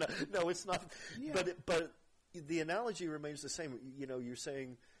 Yeah. No, it's not. Yeah. But the analogy remains the same. You're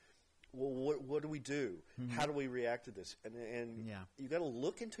saying, well, what do we do? How do we react to this? And you got to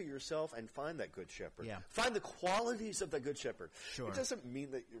look into yourself and find that good shepherd. Yeah. Find the qualities of the good shepherd. Sure. It doesn't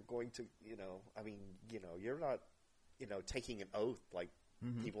mean that you're going to, you're not, taking an oath like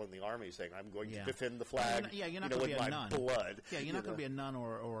people in the army saying, I'm going to defend the flag you're not going to be a nun. Blood. Yeah, you're not going to be a nun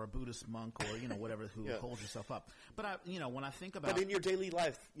or a Buddhist monk or whatever who holds yourself up. But, when I think about... But in your daily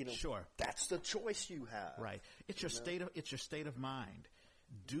life, sure. That's the choice you have. Right. It's your state of mind.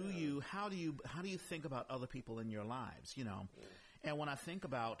 How do you think about other people in your lives, And when I think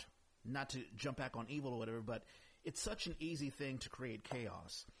about, not to jump back on evil or whatever, but it's such an easy thing to create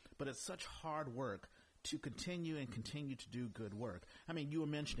chaos, but it's such hard work to continue to do good work. I mean, you were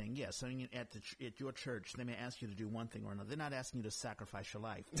mentioning, yes, I mean, at your church, they may ask you to do one thing or another. They're not asking you to sacrifice your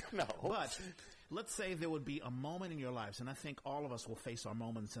life. No. But let's say there would be a moment in your lives, and I think all of us will face our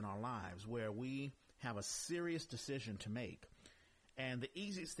moments in our lives where we have a serious decision to make. And the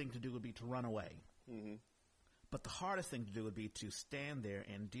easiest thing to do would be to run away. Mm-hmm. But the hardest thing to do would be to stand there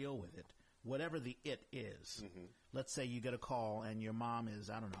and deal with it, whatever the it is. Mm-hmm. Let's say you get a call and your mom is,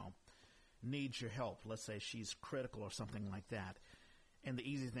 I don't know, needs your help. Let's say she's critical or something like that. And the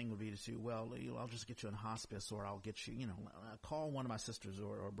easy thing would be to say, well, I'll just get you in hospice, or I'll get you, call one of my sisters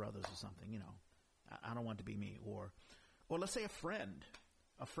or brothers or something, I don't want it to be me. Or let's say a friend.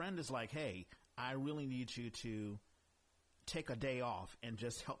 A friend is like, hey, I really need you to take a day off and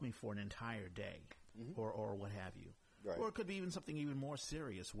just help me for an entire day, or what have you. Right. Or it could be even something even more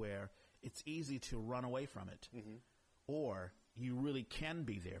serious where it's easy to run away from it, or you really can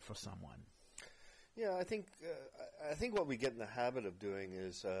be there for someone. Yeah, I think what we get in the habit of doing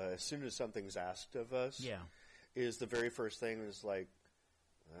is as soon as something's asked of us, is the very first thing is like,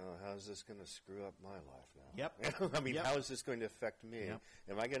 oh, how is this going to screw up my life now? Yep. I mean, how is this going to affect me? Yep.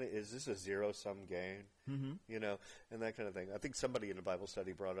 Is this a zero-sum gain? And that kind of thing. I think somebody in a Bible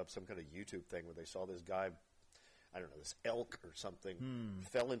study brought up some kind of YouTube thing where they saw this guy, I don't know, this elk or something,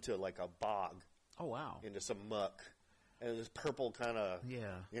 fell into like a bog. Oh, wow. Into some muck. And this purple kind of,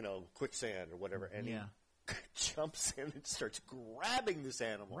 quicksand or whatever. And he jumps in and starts grabbing this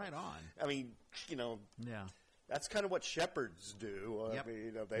animal. Right on. I mean, that's kind of what shepherds do. I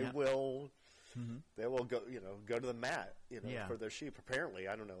mean, they will go to the mat, for their sheep. Apparently,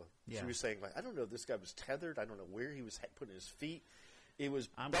 I don't know. She was saying, like, I don't know if this guy was tethered. I don't know where he was putting his feet. It was.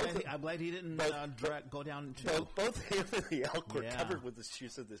 I'm glad he didn't go down too. Both him and the elk were covered with this. She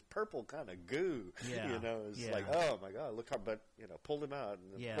said this purple kind of goo. Yeah. It's like, oh my God, look how. But pulled him out,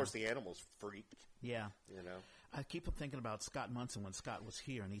 and of course the animals freaked. Yeah. I keep thinking about Scott Munson when Scott was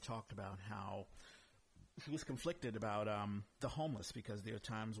here, and he talked about how he was conflicted about the homeless, because there are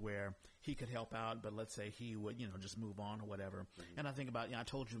times where he could help out, but let's say he would, just move on or whatever. Mm-hmm. And I think about, I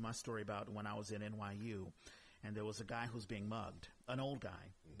told you my story about when I was in NYU, and there was a guy who's being mugged, an old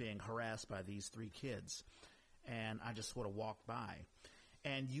guy, being harassed by these 3 kids. And I just sort of walked by.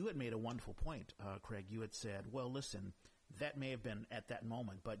 And you had made a wonderful point, Craig. You had said, well, listen, that may have been at that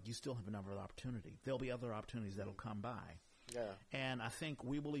moment, but you still have another opportunity. There'll be other opportunities that'll come by. Yeah. And I think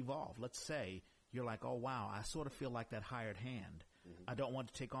we will evolve. Let's say you're like, oh, wow, I sort of feel like that hired hand. Mm-hmm. I don't want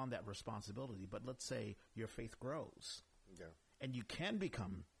to take on that responsibility. But let's say your faith grows. Yeah. And you can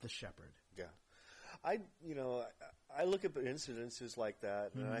become the shepherd. Yeah. I look at incidences like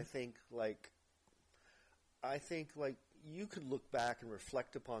that, and I think you could look back and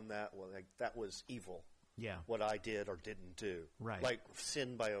reflect upon that. Well, like that was evil. Yeah. What I did or didn't do. Right. Like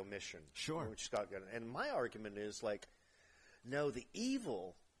sin by omission. Sure. Which Scott got. And my argument is no, the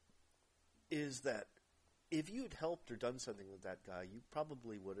evil is that if you had helped or done something with that guy, you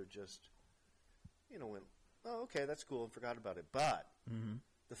probably would have just, went, oh, okay, that's cool, and forgot about it. But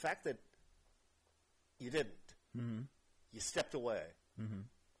the fact that you didn't, you stepped away, and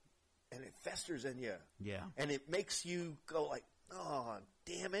it festers in you. Yeah. And it makes you go like, oh,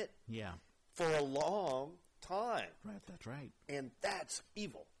 damn it. Yeah. For a long time. Right, that's right. And that's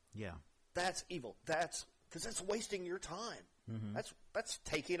evil. Yeah. That's evil. Because that's wasting your time. Mm-hmm. That's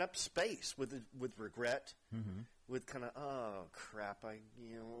taking up space with regret, with kind of, oh crap,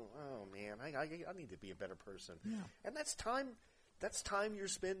 oh man, I need to be a better person. Yeah. And that's time you're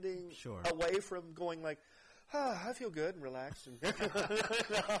spending sure. away from going like, I feel good and relaxed. And I think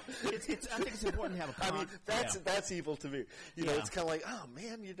it's important to have a that's evil to me. It's kind of like, oh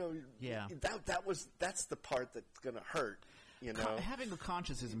man, that's the part that's going to hurt. Having a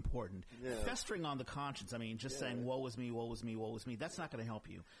conscience is important. Yeah. Festering on the conscience, saying, woe is me, woe is me, woe is me, that's not going to help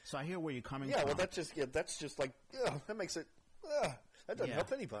you. So I hear where you're coming from. Yeah, well, that's just like, that makes it, that doesn't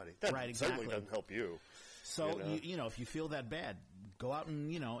help anybody. That right, exactly. certainly doesn't help you. So, if you feel that bad, go out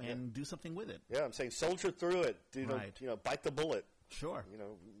and, and do something with it. Yeah, I'm saying soldier through it. Right. Bite the bullet. Sure.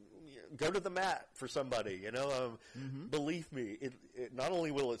 Go to the mat for somebody. Believe me, it not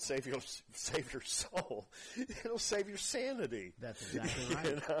only will it save your soul, it'll save your sanity. That's exactly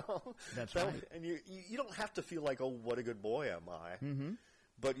right. That's right. And you don't have to feel like, oh, what a good boy am I. Mm-hmm.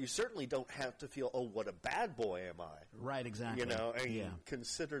 But you certainly don't have to feel, oh, what a bad boy am I. Right, exactly. And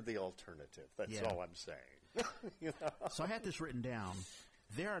consider the alternative. That's all I'm saying. So I had this written down.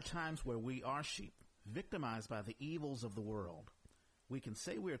 There are times where we are sheep, victimized by the evils of the world. We can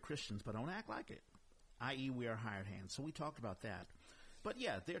say we are Christians, but don't act like it, i.e. we are hired hands. So we talked about that. But,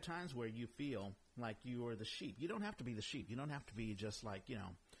 yeah, there are times where you feel like you are the sheep. You don't have to be the sheep. You don't have to be just like,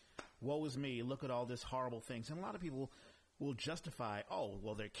 woe is me, look at all this horrible things. And a lot of people will justify, oh,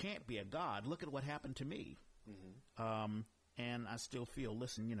 well, there can't be a God. Look at what happened to me. Mm-hmm. And I still feel,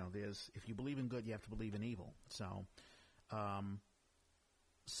 listen, if you believe in good, you have to believe in evil. So, I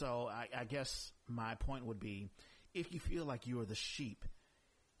guess my point would be, if you feel like you are the sheep,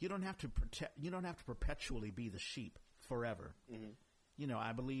 you don't have to perpetually be the sheep forever. Mm-hmm.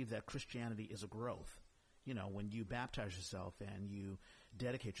 I believe that Christianity is a growth. When you baptize yourself and you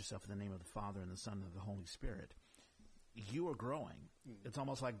dedicate yourself in the name of the Father and the Son and the Holy Spirit, you are growing. Mm-hmm. It's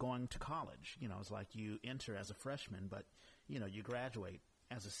almost like going to college. It's like you enter as a freshman, but you graduate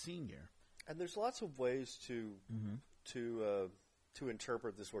as a senior. And there's lots of ways to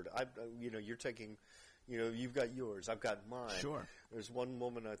interpret this word. You're taking. You've got yours. I've got mine. Sure. There's one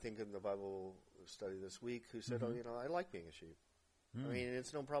woman, I think, in the Bible study this week who said, I like being a sheep.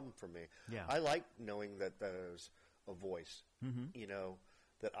 It's no problem for me. Yeah. I like knowing that there's a voice,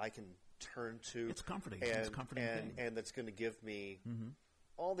 that I can turn to. It's comforting. It's comforting. And that's going to give me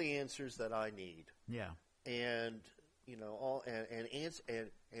all the answers that I need. Yeah. And,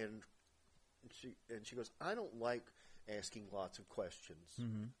 she goes, I don't like asking lots of questions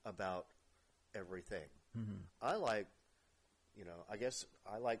about everything. Mm-hmm. I like,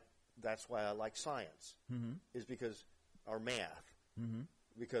 that's why I like science, is because, or math,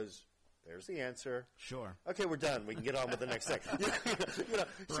 because there's the answer. Sure. Okay, we're done. We can get on with the next thing.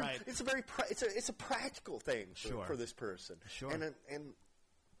 Right. It's a very, it's a practical thing for this person. Sure. And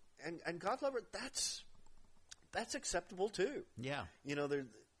God love her, that's acceptable too. Yeah.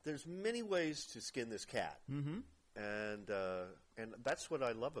 There's many ways to skin this cat. Mm-hmm. And that's what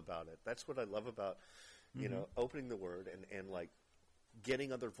I love about it. That's what I love about, opening the Word and like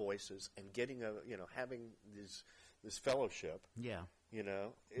getting other voices and getting having this fellowship. Yeah.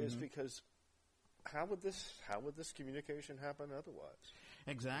 Is because how would this communication happen otherwise?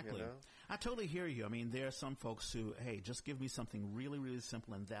 Exactly. I totally hear you. I mean, there are some folks who, hey, just give me something really, really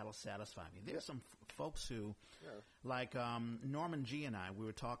simple and that'll satisfy me. There's some folks who, like Norman G. and I, we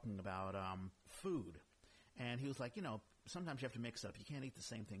were talking about food. And he was like, sometimes you have to mix up. You can't eat the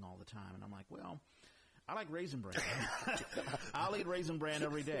same thing all the time. And I'm like, well, I like Raisin Bran. I'll eat Raisin Bran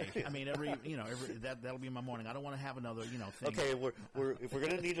every day. I mean, that'll be my morning. I don't want to have another, thing. Okay, if we're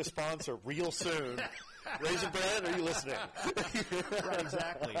going to need a sponsor real soon, Raisin Bran, are you listening? Right,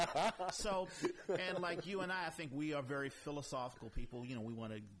 exactly. So, and like you and I think we are very philosophical people. We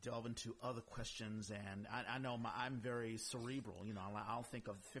want to delve into other questions, and I know I'm very cerebral. I'll think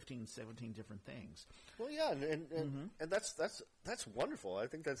of 15, 17 different things. Well, yeah, and that's wonderful. I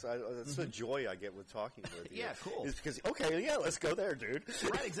think that's the joy I get with talking with you. Yeah, cool. It's because, let's go there, dude.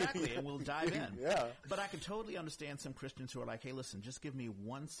 Right, exactly, and we'll dive in. Yeah. But I can totally understand some Christians who are like, hey, listen, just give me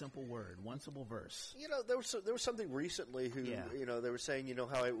one simple word, one simple verse. There was something recently who, they were saying,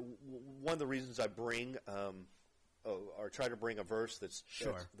 how one of the reasons I bring or try to bring a verse that's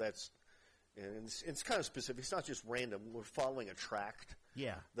and it's kind of specific. It's not just random. We're following a tract.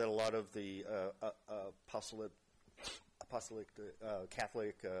 Yeah. That a lot of the apostolic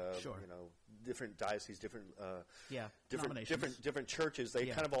Catholic, different dioceses, different churches, they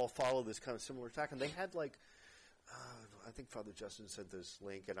kind of all follow this kind of similar track. And they had I think Father Justin sent this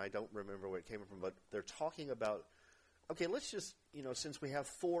link, and I don't remember where it came from, but they're talking about, okay, let's just, since we have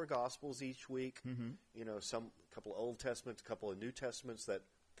 4 Gospels each week, some couple of Old Testaments, a couple of New Testaments that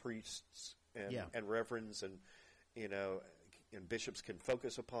priests and reverends and bishops can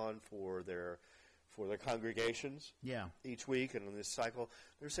focus upon for their congregations each week and in this cycle.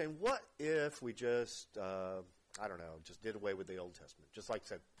 They're saying, what if we just, just did away with the Old Testament? Just like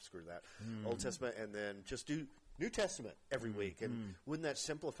said, screw that. Old Testament, and then just do New Testament every week. And wouldn't that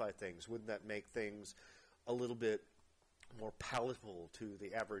simplify things? Wouldn't that make things a little bit more palatable to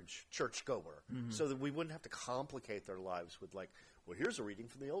the average churchgoer, so that we wouldn't have to complicate their lives with well, here's a reading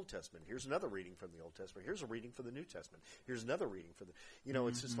from the Old Testament. Here's another reading from the Old Testament. Here's a reading from the New Testament. Here's another reading for the,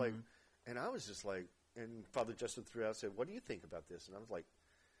 it's just like, and I was just like, and Father Justin threw out, said, what do you think about this? And I was like,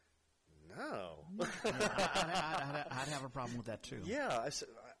 no. I'd have a problem with that too. Yeah,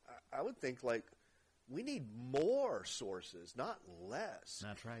 I would think we need more sources, not less.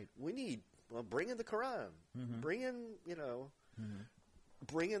 That's right. We need, bring in the Quran, bring in,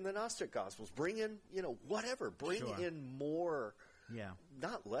 bring in the Gnostic Gospels, bring in, whatever, bring in more,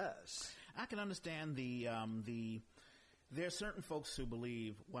 not less. I can understand there are certain folks who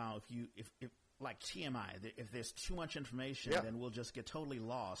believe, wow, if like TMI, if there's too much information, then we'll just get totally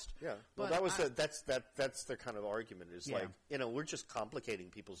lost. Yeah, but well, that's their kind of argument is we're just complicating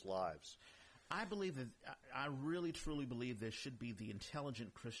people's lives. I believe that I really truly believe there should be the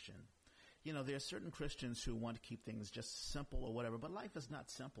intelligent Christian. There are certain Christians who want to keep things just simple or whatever, but life is not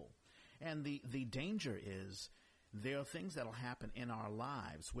simple. And the danger is there are things that will happen in our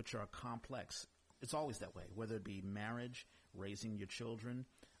lives which are complex. It's always that way, whether it be marriage, raising your children,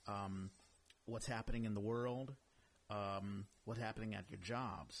 what's happening in the world, what's happening at your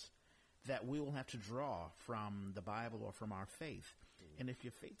jobs, that we will have to draw from the Bible or from our faith. And if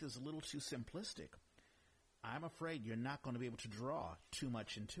your faith is a little too simplistic, I'm afraid you're not going to be able to draw too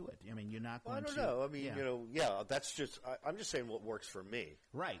much into it. I mean, you're not going to. I don't know. I mean, that's just, I'm just saying what works for me.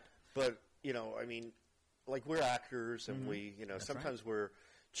 Right. But, I mean, we're actors and we, sometimes we're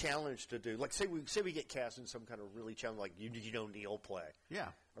challenged to do, say we get cast in some kind of really challenge, did you know Neil play? Yeah.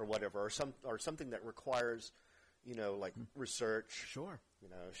 Or whatever, or something that requires, research. Sure.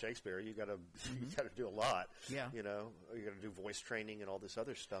 Shakespeare, you got to do a lot. Yeah. You got to do voice training and all this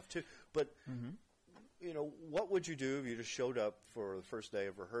other stuff too. But what would you do if you just showed up for the first day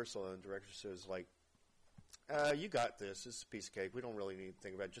of rehearsal and the director says you got this. This is a piece of cake. We don't really need to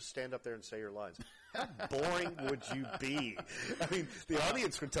think about it. Just stand up there and say your lines. How boring would you be? I mean, the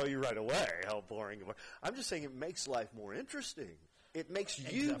audience would tell you right away how boring you are. I'm just saying it makes life more interesting. It makes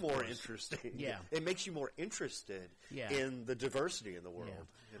you more interesting. Yeah. It makes you more interested in the diversity in the world.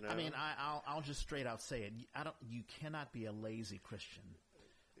 Yeah. I mean, I'll just straight out say it. You cannot be a lazy Christian.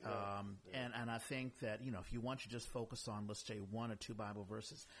 And I think that, if you want to just focus on, let's say, 1 or 2 Bible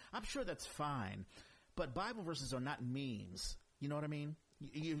verses, I'm sure that's fine. But Bible verses are not memes. You know what I mean?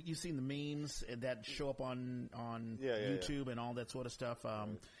 You've seen the memes that show up on YouTube and all that sort of stuff.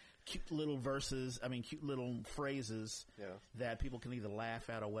 Cute little verses, cute little phrases that people can either laugh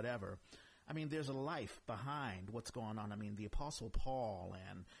at or whatever. I mean, there's a life behind what's going on. I mean, the Apostle Paul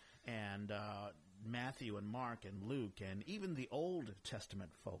and Matthew and Mark and Luke and even the Old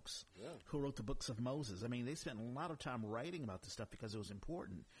Testament folks who wrote the books of Moses. I mean, they spent a lot of time writing about this stuff because it was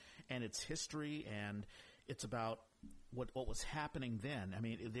important. And it's history, and it's about what was happening then. I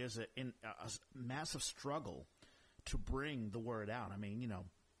mean, there's a massive struggle to bring the word out. I mean,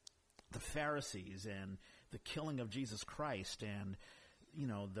 the Pharisees and the killing of Jesus Christ and,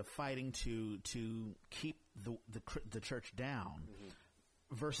 the fighting to keep the church down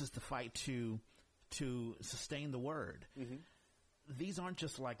versus the fight to sustain the word. These aren't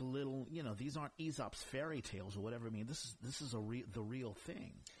just like little, these aren't Aesop's fairy tales or whatever. I mean, this is the real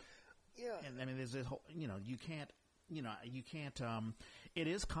thing. Yeah. And I mean, there's this whole, you can't, it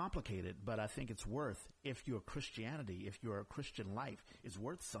is complicated, but I think it's worth, if your Christianity, if your Christian life is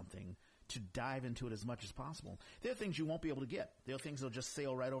worth something, to dive into it as much as possible. There are things you won't be able to get. There are things that'll just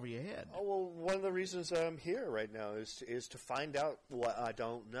sail right over your head. Oh, well, one of the reasons I'm here right now is to find out what I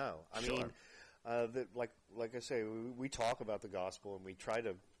don't know. I mean, like I say, we talk about the gospel and we try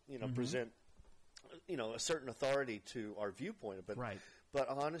to, present, a certain authority to our viewpoint. But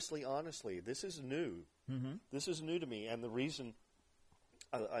honestly, this is new. This is new to me, and the reason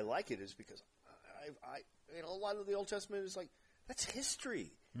I like it is because a lot of the Old Testament is like, that's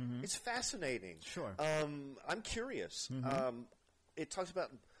history. It's fascinating. Sure. I'm curious. It talks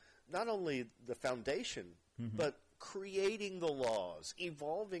about not only the foundation, but creating the laws,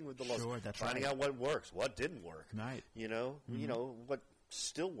 evolving with the laws, finding out what works, what didn't work. Right. What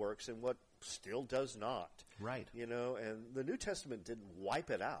still works and what still does not. Right. And the New Testament didn't wipe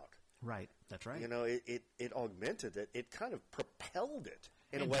it out. Right. That's right. It augmented it. It kind of propelled it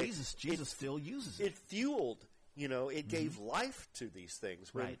in a and way. Jesus still uses it. It fueled. It gave life to these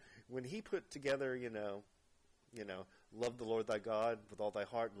things. When he put together, love the Lord thy God with all thy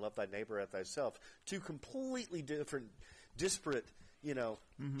heart and love thy neighbor as thyself, two completely different, disparate,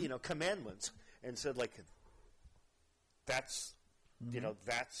 commandments, and said that's,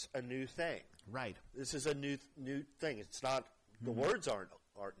 that's a new thing. Right. This is a new thing. It's not the words aren't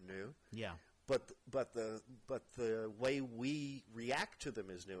new. Yeah. But the way we react to them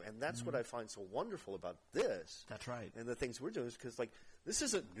is new, and that's what I find so wonderful about this. That's right. And the things we're doing is because this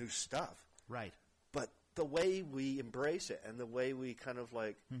isn't new stuff, right? But the way we embrace it and the way we kind of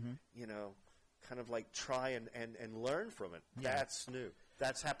try and learn from it, that's new.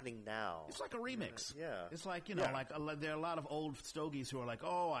 That's happening now. It's like a remix. Yeah. It's like there are a lot of old stogies who are like,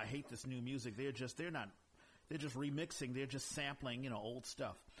 oh, I hate this new music. They're just remixing. They're just sampling old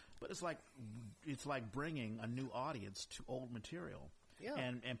stuff. But it's like bringing a new audience to old material,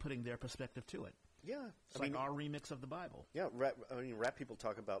 and putting their perspective to it. Yeah, it's like our remix of the Bible. Yeah, rap people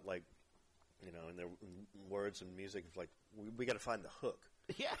talk about in their words and music, it's like we got to find the hook.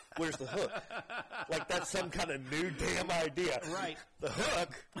 Yeah, where's the hook? Like that's some kind of new damn idea. Right, the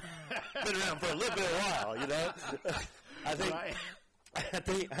hook been around for a little bit of a while, I think. Right. I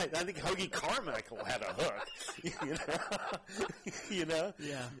think Hoagie Carmichael had a hook.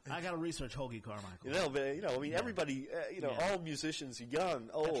 Yeah, I got to research Hoagie Carmichael. But everybody, all musicians, young,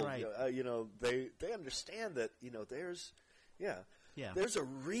 old, right. They understand that there's a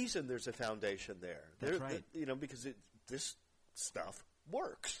reason, there's a foundation there. That's right. Because this stuff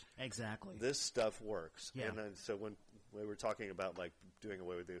works. Exactly. This stuff works. Yeah. And so when we were talking about doing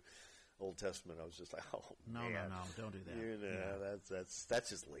away with the Old Testament, I was just like, oh, no, don't do that. That's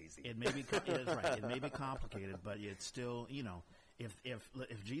just lazy. It may be right. It may be complicated, but it's still,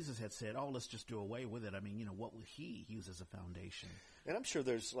 if Jesus had said, oh, let's just do away with it, I mean, what would he use as a foundation? And I'm sure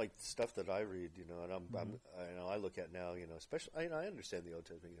there's stuff that I read, and I look at now, especially I understand the Old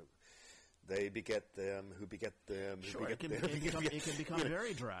Testament. They beget them who beget them. Sure, it can become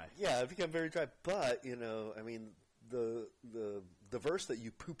very dry. Yeah, it become very dry. But I mean, the verse that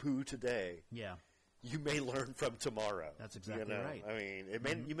you poo-poo today, you may learn from tomorrow. That's exactly right. I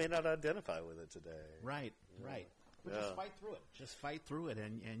mean, you may not identify with it today. Right, right. But just fight through it. Just fight through it,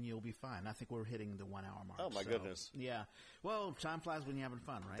 and you'll be fine. I think we're hitting the 1 hour mark. Oh, my goodness. Yeah. Well, time flies when you're having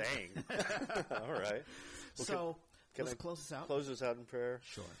fun, right? Dang. All right. Well, so let's close this out. Close this out in prayer?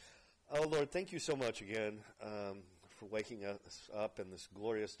 Sure. Oh, Lord, thank you so much again for waking us up in this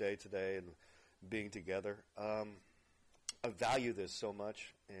glorious day today and being together. I value this so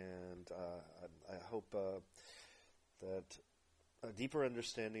much, and I hope that a deeper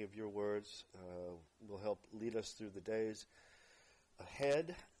understanding of your words will help lead us through the days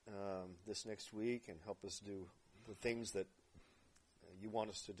ahead this next week and help us do the things that you want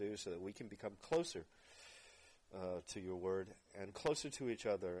us to do so that we can become closer to your word and closer to each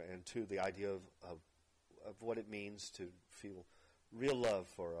other and to the idea of what it means to feel real love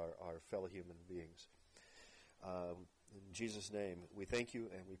for our fellow human beings. In Jesus' name, we thank you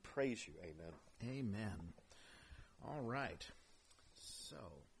and we praise you. Amen. Amen. All right. So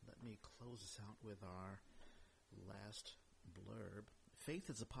let me close this out with our last blurb. Faith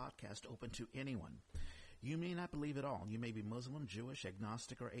is a podcast open to anyone. You may not believe at all. You may be Muslim, Jewish,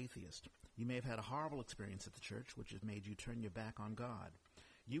 agnostic, or atheist. You may have had a horrible experience at the church, which has made you turn your back on God.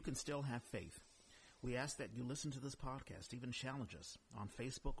 You can still have faith. We ask that you listen to this podcast, even challenge us on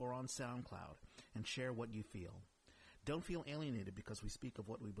Facebook or on SoundCloud, and share what you feel. Don't feel alienated because we speak of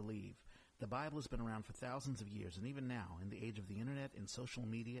what we believe. The Bible has been around for thousands of years, and even now, in the age of the internet and social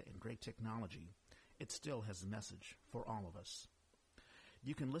media and great technology, it still has a message for all of us.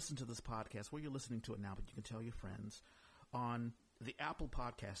 You can listen to this podcast where you're listening to it now, but you can tell your friends on the Apple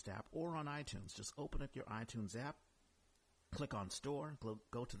Podcast app or on iTunes. Just open up your iTunes app, click on Store,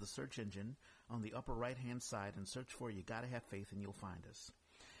 go to the search engine on the upper right-hand side and search for You Gotta Have Faith, and you'll find us.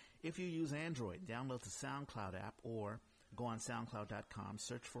 If you use Android, download the SoundCloud app or go on SoundCloud.com,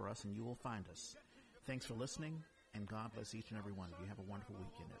 search for us, and you will find us. Thanks for listening, and God bless each and every one of you. Have a wonderful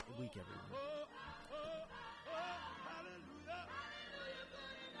week, everyone.